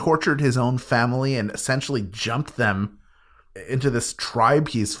 He tortured his own family and essentially jumped them into this tribe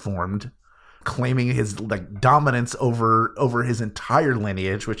he's formed, claiming his dominance over his entire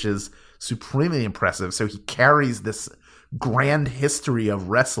lineage, which is supremely impressive. So he carries this grand history of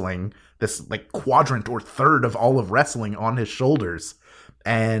wrestling, this quadrant or third of all of wrestling on his shoulders.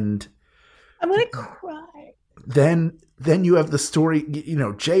 And I'm gonna cry. Then you have the story,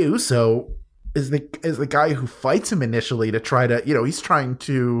 Jey Uso is the guy who fights him initially to try to, he's trying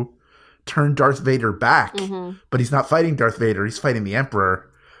to turn Darth Vader back, but he's not fighting Darth Vader. He's fighting the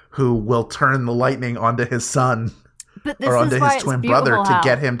Emperor, who will turn the lightning onto his son or onto his twin brother to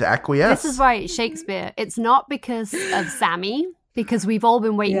get him to acquiesce. This is why Shakespeare. It's not because of Sammy, because we've all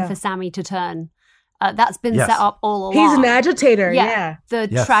been waiting for Sammy to turn. That's been set up all along. He's an agitator, yeah. The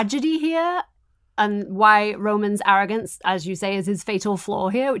tragedy here and why Roman's arrogance, as you say, is his fatal flaw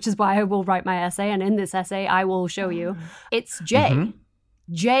here, which is why I will write my essay. And in this essay, I will show you. It's Jey.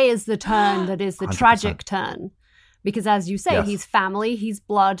 Jey is the turn that is the 100%. Tragic turn. Because as you say, he's family, he's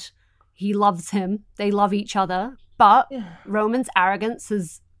blood, he loves him, they love each other. But Roman's arrogance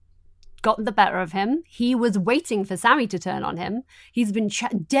has gotten the better of him. He was waiting for Sammy to turn on him. He's been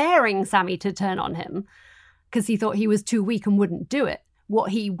daring Sammy to turn on him because he thought he was too weak and wouldn't do it.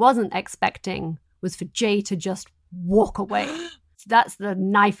 What he wasn't expecting was for Jey to just walk away. That's the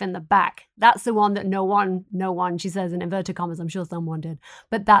knife in the back. That's the one that no one, she says in inverted commas, I'm sure someone did.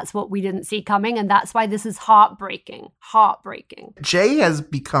 But that's what we didn't see coming. And that's why this is heartbreaking. Heartbreaking. Jey has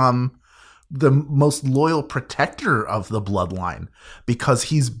become the most loyal protector of the bloodline because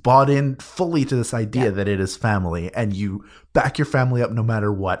he's bought in fully to this idea that it is family and you back your family up no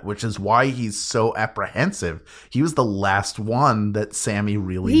matter what, which is why he's so apprehensive. He was the last one that Sammy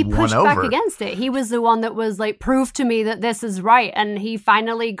really won over. He pushed back against it. He was the one that was prove to me that this is right. And he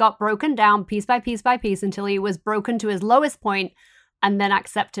finally got broken down piece by piece by piece until he was broken to his lowest point and then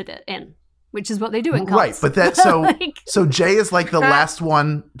accepted it in. Which is what they do in cults. Right, but that so Jey is the last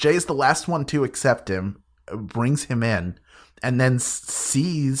one. Jey is the last one to accept him, brings him in, and then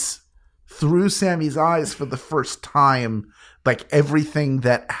sees through Sammy's eyes for the first time, everything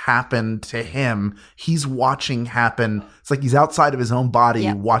that happened to him. He's watching happen. It's like he's outside of his own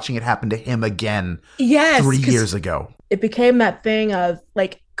body, watching it happen to him again. Yes, 3 years ago. It became that thing of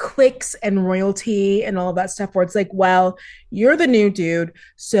cliques and royalty and all of that stuff where it's well, you're the new dude,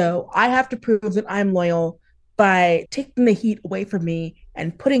 so I have to prove that I'm loyal by taking the heat away from me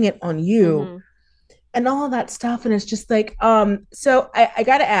and putting it on you and all of that stuff. And it's just so I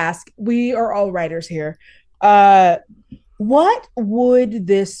gotta ask, we are all writers here, what would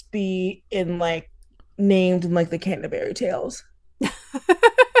this be in named in the Canterbury Tales?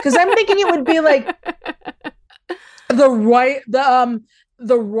 Because I'm thinking it would be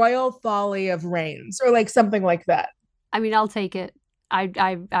the Royal Folly of Reigns, or something like that. I mean, I'll take it.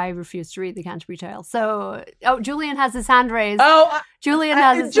 I refuse to read the Canterbury Tales. So, Julian has his hand raised. Julian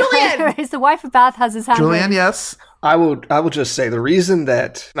has his hand raised. The wife of Bath has his hand raised. Julian, yes. I will just say the reason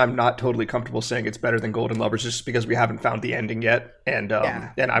that I'm not totally comfortable saying it's better than Golden Lovers is just because we haven't found the ending yet,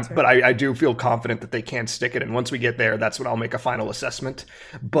 I do feel confident that they can stick it, and once we get there, that's when I'll make a final assessment.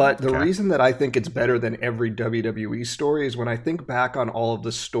 But the reason that I think it's better than every WWE story is when I think back on all of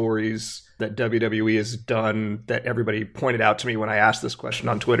the stories that WWE has done that everybody pointed out to me when I asked this question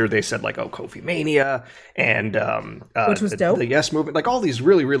on Twitter. They said Kofi Mania and which was dope. The Yes Movement, all these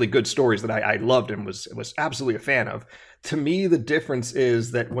really, really good stories that I loved and was absolutely a fan of. To me, the difference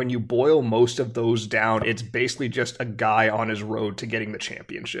is that when you boil most of those down, it's basically just a guy on his road to getting the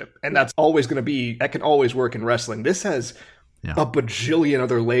championship. And that's always going to be, that can always work in wrestling. This has a bajillion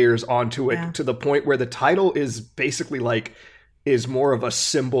other layers onto it to the point where the title is basically like, is more of a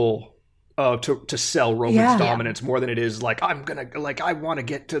symbol to sell Roman's dominance more than it is like, I want to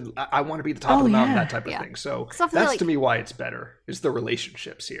be the top of the mountain, that type of thing. So that's like, to me why it's better, is the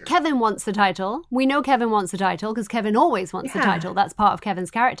relationships here. Kevin wants the title. We know Kevin wants the title because Kevin always wants the title. That's part of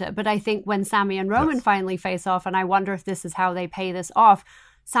Kevin's character. But I think when Sami and Roman finally face off, and I wonder if this is how they pay this off,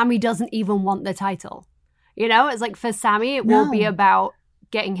 Sami doesn't even want the title. You know, it's like for Sami, it will be about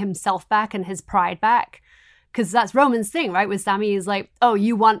getting himself back and his pride back. Because that's Roman's thing, right? With Sami is like, oh,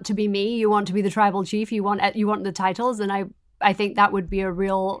 you want to be me, you want to be the tribal chief, you want the titles, and I think that would be a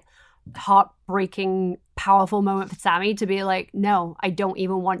real heartbreaking, powerful moment for Sami to be like, no, I don't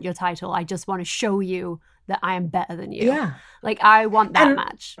even want your title. I just want to show you that I am better than you. Yeah, like I want that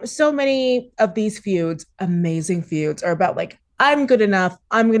match. So many of these feuds, amazing feuds, are about like, I'm good enough,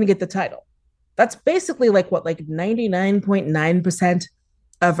 I'm going to get the title. That's basically like 99.9%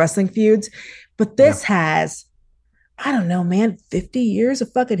 of wrestling feuds. But this has, I don't know, man, 50 years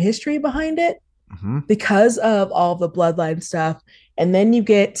of fucking history behind it because of all the bloodline stuff. And then you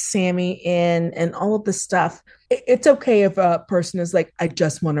get Sami in and all of this stuff. It's okay if a person is like, I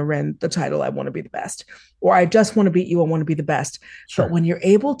just want to win the title. I want to be the best. Or I just want to beat you. I want to be the best. Sure. But when you're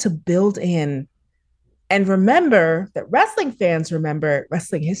able to build in and remember that wrestling fans remember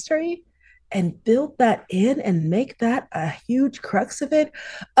wrestling history, and build that in and make that a huge crux of it.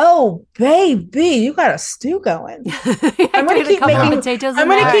 Oh, baby, you got a stew going. I'm going to keep making potatoes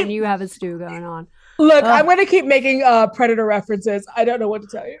and you have a stew going on. Look, I'm going to keep making Predator references. I don't know what to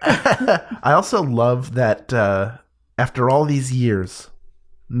tell you. I also love that after all these years,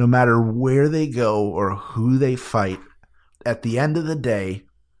 no matter where they go or who they fight, at the end of the day,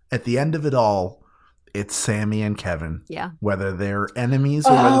 at the end of it all, it's Sami and Kevin. Yeah. Whether they're enemies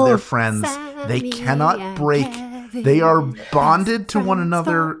or whether they're friends, they cannot break. They are bonded to one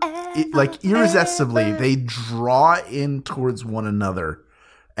another, like irresistibly. They draw in towards one another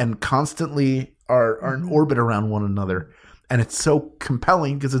and constantly are in orbit around one another. And it's so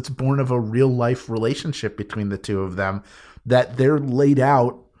compelling because it's born of a real life relationship between the two of them that they're laid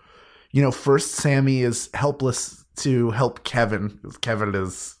out. You know, first Sami is helpless to help Kevin. Kevin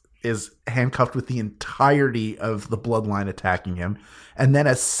is handcuffed with the entirety of the bloodline attacking him. And then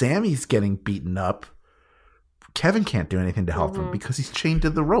as Sami's getting beaten up, Kevin can't do anything to help him because he's chained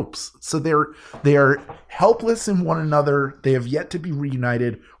to the ropes. So they are helpless in one another. They have yet to be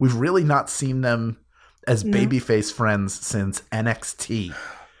reunited. We've really not seen them as babyface friends since NXT.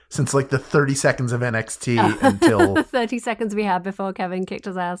 Since like the 30 seconds of NXT until 30 seconds we had before Kevin kicked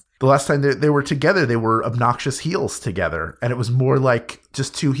his ass. The last time they were together, they were obnoxious heels together. And it was more like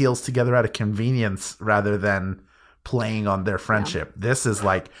just two heels together out of convenience rather than playing on their friendship. This is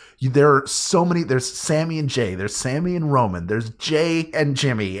like, there are so many, there's Sami and Jay, there's Sami and Roman, there's Jay and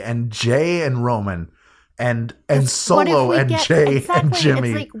Jimmy, and Jay and Roman, and Solo and Jay and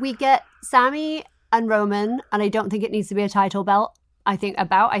Jimmy. It's like we get Sami and Roman, and I don't think it needs to be a title belt. I think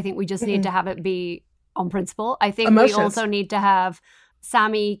we just need to have it be on principle. I think we also need to have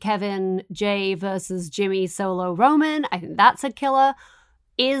Sami, Kevin, Jay versus Jimmy, Solo, Roman. I think that's a killer.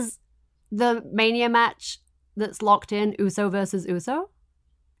 Is the Mania match that's locked in Uso versus Uso?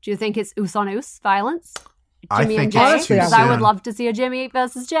 Do you think it's Us on Us violence? Jimmy and Jay? Because I would love to see a Jimmy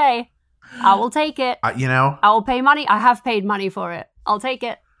versus Jay. I will take it. I will pay money. I have paid money for it. I'll take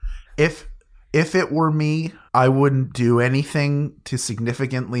it. If it were me, I wouldn't do anything to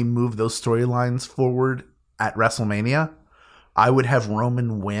significantly move those storylines forward at WrestleMania. I would have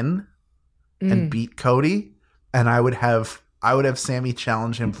Roman win and beat Cody, and I would have Sami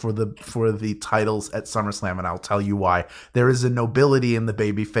challenge him for the titles at SummerSlam, and I'll tell you why. There is a nobility in the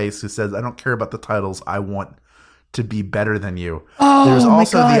babyface who says, I don't care about the titles, I want to be better than you. There's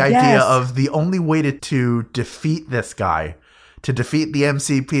also the idea of the only way to defeat this guy, to defeat the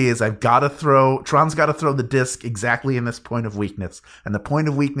MCP, is Tron's got to throw the disc exactly in this point of weakness. And the point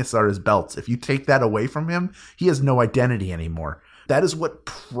of weakness are his belts. If you take that away from him, he has no identity anymore. That is what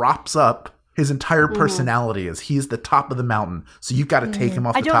props up his entire personality, is he's the top of the mountain. So you've got to take him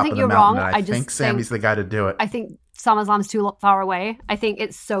off the top of the mountain. And I think Sami's the guy to do it. I think SummerSlam's too far away. I think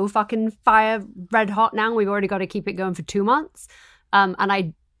it's so fucking red hot now. We've already got to keep it going for 2 months.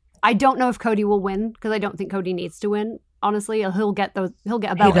 And I don't know if Cody will win, because I don't think Cody needs to win. Honestly, he'll get a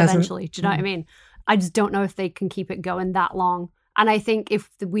belt eventually. Do you know what I mean? I just don't know if they can keep it going that long. And I think if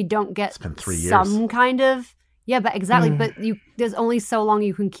we don't get some kind of but exactly. But there's only so long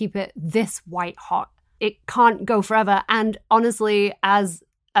you can keep it this white hot. it can't go forever. And honestly, as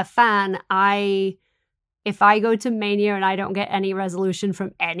a fan, if I go to Mania and I don't get any resolution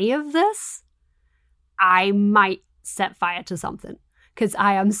from any of this, I might set fire to something. Because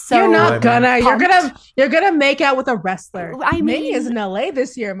I am so You're not gonna. pumped. You're gonna make out with a wrestler. Mania's in LA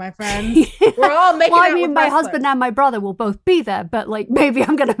this year, my friends. We're all making well, out I mean, with my wrestlers. husband and my brother will both be there, but like maybe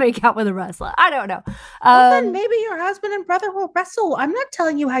I'm gonna make out with a wrestler. I don't know. Well, then maybe your husband and brother will wrestle. I'm not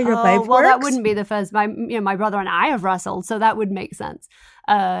telling you how your life works. Well, that wouldn't be the first. My brother and I have wrestled, so that would make sense.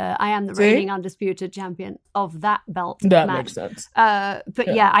 I am the reigning undisputed champion of that belt. That match. makes sense. But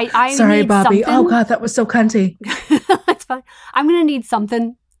yeah, I sorry, need Bobby. something. Oh God, that was so cunty. That's fine. I'm gonna need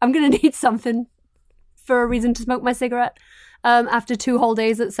something. I'm gonna need something for a reason to smoke my cigarette. After 2 whole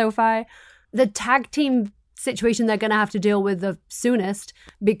days at SoFi, the tag team situation they're gonna have to deal with the soonest,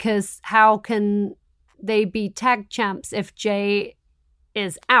 because how can they be tag champs if Jay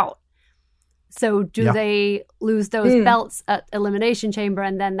is out? So do they lose those belts at Elimination Chamber,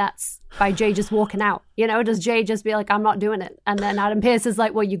 and then that's by Jay just walking out? You know, does Jay just be like, I'm not doing it? And then Adam Pearce is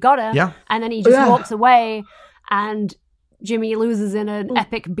like, well, you gotta. Yeah. And then he just walks away, and Jimmy loses in an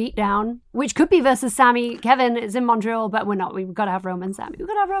epic beatdown, which could be versus Sammy. Kevin is in Montreal, but we're not. We've got to have Roman Sammy. We've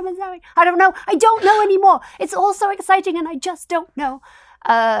got to have Roman Sammy. I don't know. I don't know anymore. It's all so exciting, and I just don't know.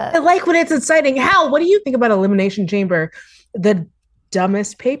 I like when it's exciting. Hal, what do you think about Elimination Chamber? The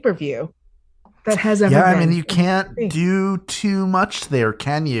dumbest pay-per-view that has ever been. I mean, you can't do too much there,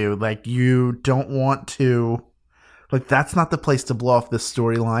 can you? Like, you don't want to... Like, that's not the place to blow off this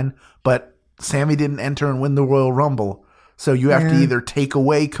storyline, but Sammy didn't enter and win the Royal Rumble. So you have to either take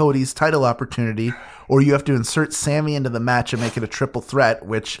away Cody's title opportunity, or you have to insert Sammy into the match and make it a triple threat,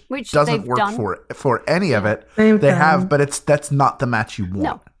 which doesn't work for any of it. They have, but that's not the match you want.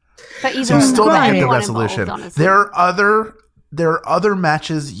 No. But either so you still don't get the resolution. resolution. There are other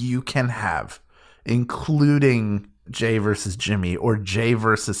matches you can have, including Jay versus Jimmy or Jay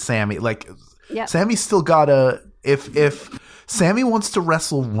versus Sammy. Like, Sammy's still gotta. If Sammy wants to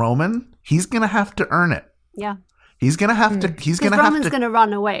wrestle Roman, he's gonna have to earn it. Yeah. He's gonna have to. Roman's gonna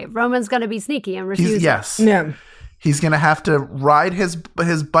run away. Roman's gonna be sneaky and refuse. Yes. Yeah. He's gonna have to ride his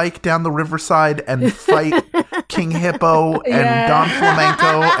bike down the riverside and fight King Hippo and Don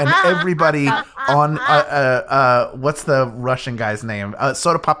Flamenco and everybody on what's the Russian guy's name?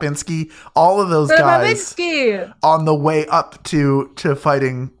 Soda Popinski. All of those guys on the way up to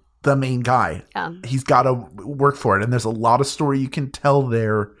fighting the main guy. He's got to work for it, and there's a lot of story you can tell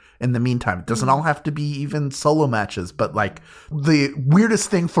there. In the meantime, it doesn't all have to be even solo matches, but like the weirdest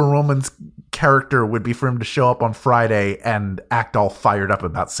thing for Roman's character would be for him to show up on Friday and act all fired up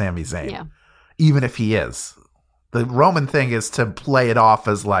about Sami Zayn, even if he is. The Roman thing is to play it off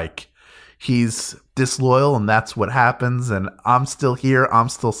as like he's disloyal and that's what happens, and I'm still here, I'm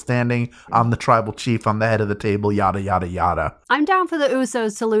still standing, I'm the tribal chief, I'm the head of the table, yada, yada, yada. I'm down for the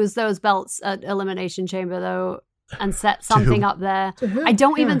Usos to lose those belts at Elimination Chamber, though, and set something up there. I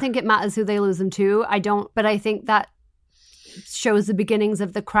don't even think it matters who they lose them to. But I think that shows the beginnings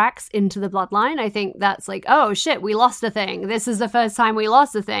of the cracks into the bloodline. I think that's like, oh shit, we lost a thing. This is the first time we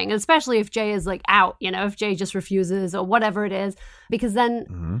lost a thing, especially if Jay is like out, if Jay just refuses or whatever it is, because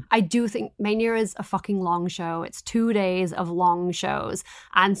then I do think Mania is a fucking long show. It's 2 days of long shows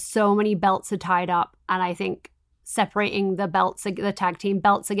and so many belts are tied up. And I think separating the belts, the tag team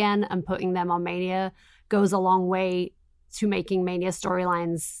belts again and putting them on Mania goes a long way to making Mania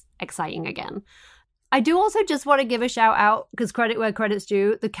storylines exciting again. I do also just want to give a shout out, because credit where credit's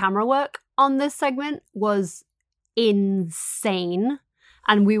due, the camera work on this segment was insane.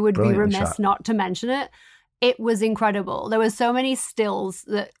 And we would be remiss not to mention it. It was incredible. There were so many stills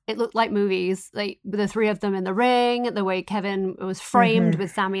that it looked like movies, like the three of them in the ring, the way Kevin was framed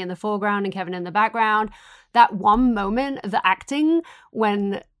with Sammy in the foreground and Kevin in the background. That one moment of the acting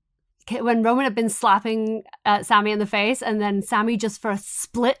when Roman had been slapping Sammy in the face, and then Sammy just for a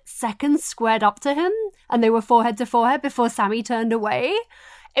split second squared up to him, and they were forehead to forehead before Sammy turned away.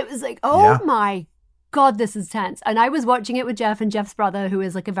 It was like, oh my God, this is tense. And I was watching it with Jeff, and Jeff's brother, who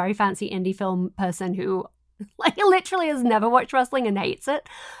is like a very fancy indie film person who like literally has never watched wrestling and hates it.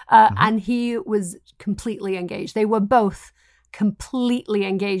 And he was completely engaged. They were both completely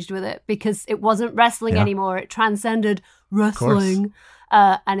engaged with it because it wasn't wrestling anymore. It transcended wrestling.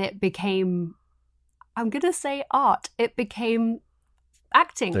 And it became, I'm going to say art. It became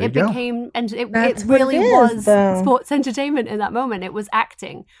acting. It became, and it really was sports entertainment in that moment. It was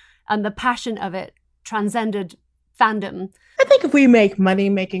acting. And the passion of it transcended fandom. I think if we make money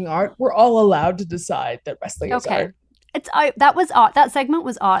making art, we're all allowed to decide that wrestling is art. That was art. That segment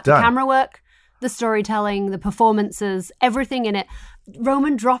was art. Done. The camera work, the storytelling, the performances, everything in it.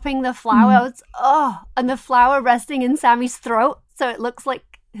 Roman dropping the flower. And the flower resting in Sammy's throat, so it looks like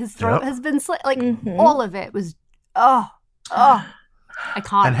his throat has been slit. Like, all of it was, I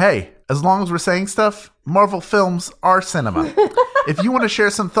can't. And hey, as long as we're saying stuff, Marvel films are cinema. If you want to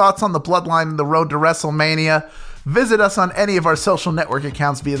share some thoughts on the Bloodline and the road to WrestleMania, visit us on any of our social network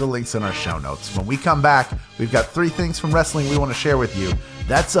accounts via the links in our show notes. When we come back, we've got 3 things from wrestling we want to share with you.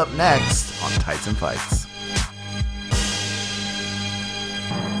 That's up next on Tights and Fights.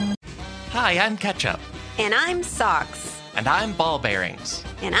 Hi, I'm Ketchup. And I'm Socks. And I'm Ball Bearings.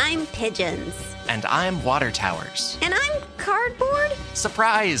 And I'm Pigeons. And I'm Water Towers. And I'm Cardboard.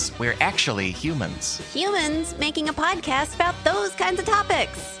 Surprise! We're actually humans. Humans making a podcast about those kinds of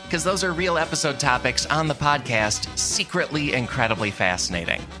topics. Because those are real episode topics on the podcast, Secretly Incredibly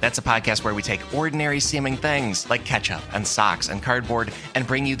Fascinating. That's a podcast where we take ordinary seeming things like ketchup and socks and cardboard and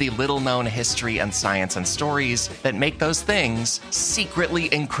bring you the little-known history and science and stories that make those things secretly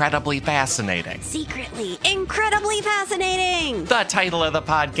incredibly fascinating. Secretly incredibly fascinating! The title of the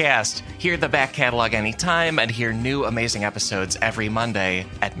podcast. Hear the back catalog anytime and hear new amazing episodes every Monday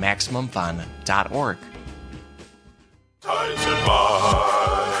at MaximumFun.org. Tights and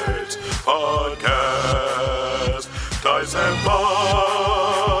Fights Podcast. Tights and Fights.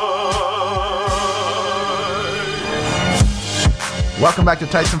 Welcome back to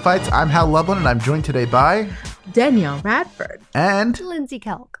Tights and Fights. I'm Hal Lublin, and I'm joined today by Danielle Radford and Lindsay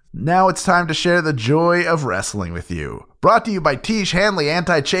Kelk. Now it's time to share the joy of wrestling with you. Brought to you by Tiege Hanley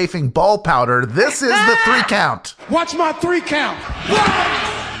Anti-Chafing Ball Powder. This is the 3 count. Watch my 3 count. 1,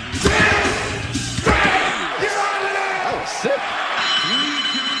 2, 3. Sick.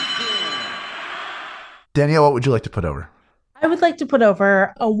 Danielle, what would you like to put over? I would like to put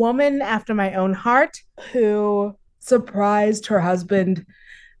over a woman after my own heart who surprised her husband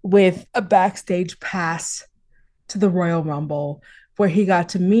with a backstage pass to the Royal Rumble, where he got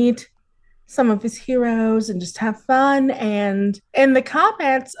to meet some of his heroes and just have fun. And in the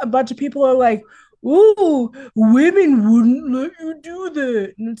comments, a bunch of people are like, "Ooh, women wouldn't let you do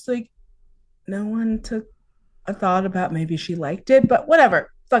that." And it's like, no one took a thought about maybe she liked it, but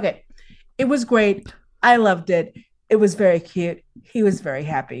whatever. Fuck it. It was great. I loved it. It was very cute. He was very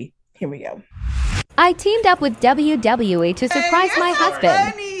happy. Here we go. I teamed up with WWE to surprise my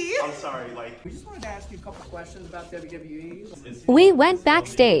husband. I'm sorry, we just wanted to ask you a couple questions about WWE. We went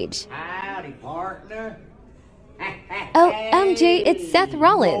backstage. Howdy, partner. Oh, MJ, it's Seth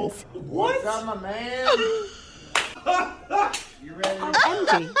Rollins. What's up, my man? You ready to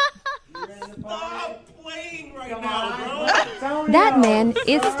MJ. Stop playing right now, bro. That man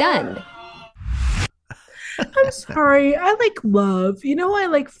is stunned. I'm sorry. I like love. You know, I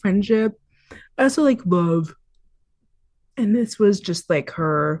like friendship. I also like love. And this was just like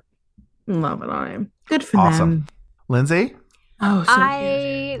her loving on him. Good for them. Lindsay? Oh, so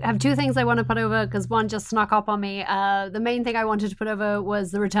I have 2 things I want to put over because one just snuck up on me. The main thing I wanted to put over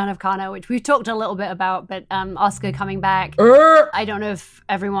was the return of Kana, which we've talked a little bit about, but Asuka coming back. I don't know if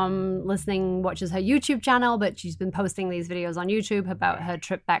everyone listening watches her YouTube channel, but she's been posting these videos on YouTube about her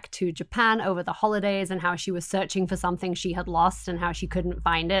trip back to Japan over the holidays and how she was searching for something she had lost and how she couldn't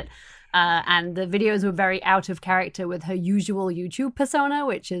find it. And the videos were very out of character with her usual YouTube persona,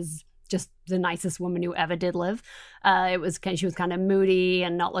 which is just the nicest woman who ever did live. She was kind of moody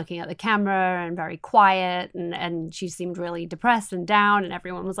and not looking at the camera and very quiet, and she seemed really depressed and down, and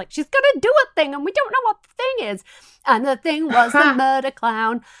everyone was like, she's gonna do a thing and we don't know what the thing is. And the thing was the murder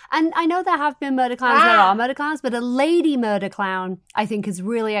clown. And I know there have been murder clowns, there are murder clowns, but a lady murder clown I think is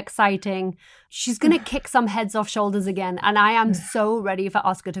really exciting. She's gonna kick some heads off shoulders again, and I am so ready for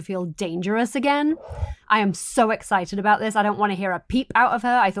Asuka to feel dangerous again. I am so excited about this. I don't want to hear a peep out of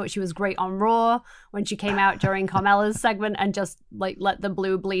her. I thought she was great on Raw when she came out during Carmella's segment and just like let the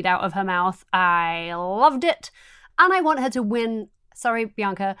blue bleed out of her mouth. I loved it. And I want her to win. Sorry,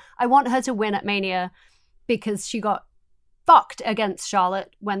 Bianca. I want her to win at Mania because she got fucked against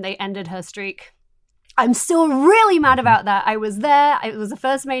Charlotte when they ended her streak. I'm still really mad about that. I was there. It was the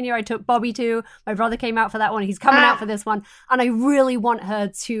first Mania I took Bobby to. My brother came out for that one. He's coming out for this one. And I really want her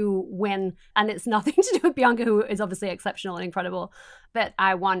to win. And it's nothing to do with Bianca, who is obviously exceptional and incredible. But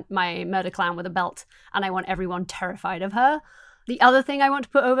I want my murder clown with a belt. And I want everyone terrified of her. The other thing I want to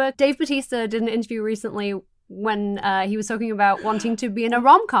put over, Dave Bautista did an interview recently when he was talking about wanting to be in a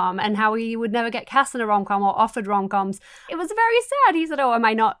rom-com and how he would never get cast in a rom-com or offered rom-coms. It was very sad. He said, oh, am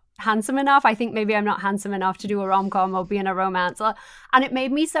I not handsome enough? I think maybe I'm not handsome enough to do a rom-com or be in a romance. And it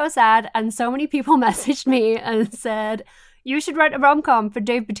made me so sad. And so many people messaged me and said, you should write a rom-com for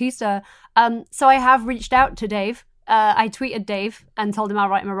Dave Bautista. So I have reached out to Dave. I tweeted Dave and told him I'll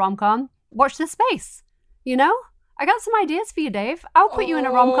write him a rom-com. Watch this space. You know? I got some ideas for you, Dave. I'll put you in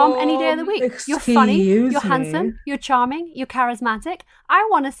a rom-com any day of the week. You're funny, you're handsome, you're charming, you're charismatic. I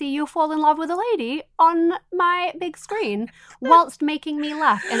want to see you fall in love with a lady on my big screen whilst making me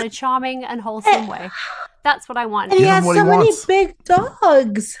laugh in a charming and wholesome way. That's what I want. And he has so many big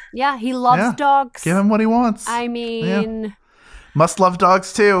dogs. Yeah, he loves dogs. Give him what he wants. I mean... Must Love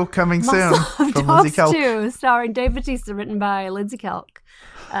Dogs 2 coming soon from Lindsay Kelk. 2, starring Dave Bautista, written by Lindsay Kelk.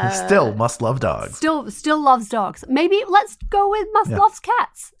 Still must love dogs. Still loves dogs. Maybe let's go with loves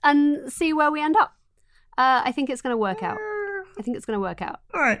cats and see where we end up. I think it's going to work out.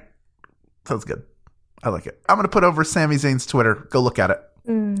 All right. Sounds good. I like it. I'm going to put over Sami Zayn's Twitter. Go look at it.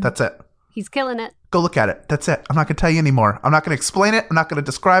 That's it. He's killing it. Go look at it. That's it. I'm not going to tell you anymore. I'm not going to explain it. I'm not going to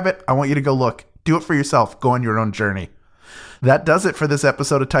describe it. I want you to go look. Do it for yourself. Go on your own journey. That does it for this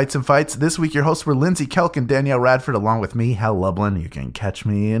episode of Tights and Fights. This week, your hosts were Lindsay Kelk and Danielle Radford, along with me, Hal Lublin. You can catch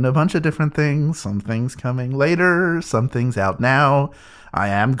me in a bunch of different things. Some things coming later, some things out now. I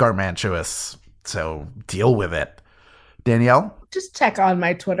am garmantuous, so deal with it. Danielle? Just check on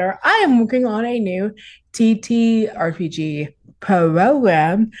my Twitter. I am working on a new TTRPG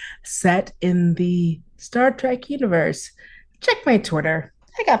program set in the Star Trek universe. Check my Twitter.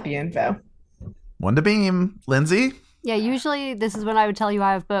 I got the info. One to beam. Lindsay? Yeah, usually this is when I would tell you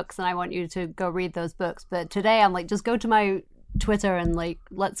I have books and I want you to go read those books. But today I'm like, just go to my Twitter and like,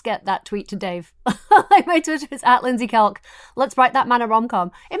 let's get that tweet to Dave. Like my Twitter is @LindsayKelk. Let's write that man a rom-com.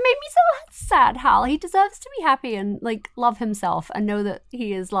 It made me so sad, Hal. He deserves to be happy and like love himself and know that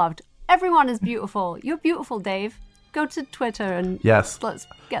he is loved. Everyone is beautiful. You're beautiful, Dave. Go to Twitter and let's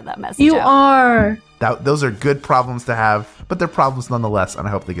get that message You out. are. Those are good problems to have, but they're problems nonetheless, and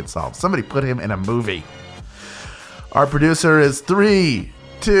I hope they get solved. Somebody put him in a movie. Our producer is 3,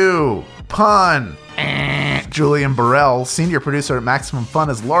 2, pun. Julian Burrell. Senior producer at Maximum Fun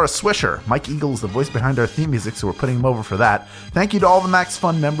is Laura Swisher. Mike Eagle is the voice behind our theme music, so we're putting him over for that. Thank you to all the Max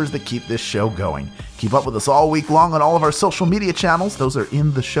Fun members that keep this show going. Keep up with us all week long on all of our social media channels. Those are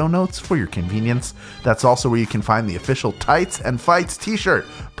in the show notes for your convenience. That's also where you can find the official Tights and Fights t-shirt.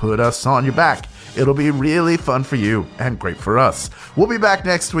 Put us on your back. It'll be really fun for you and great for us. We'll be back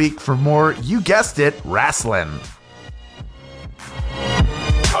next week for more, you guessed it, wrestling.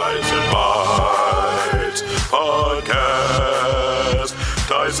 Tights and Fights Podcast.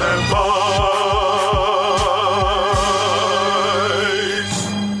 Tights and Fights.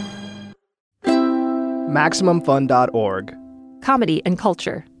 MaximumFun.org. Comedy and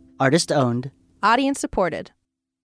culture. Artist owned. Audience supported.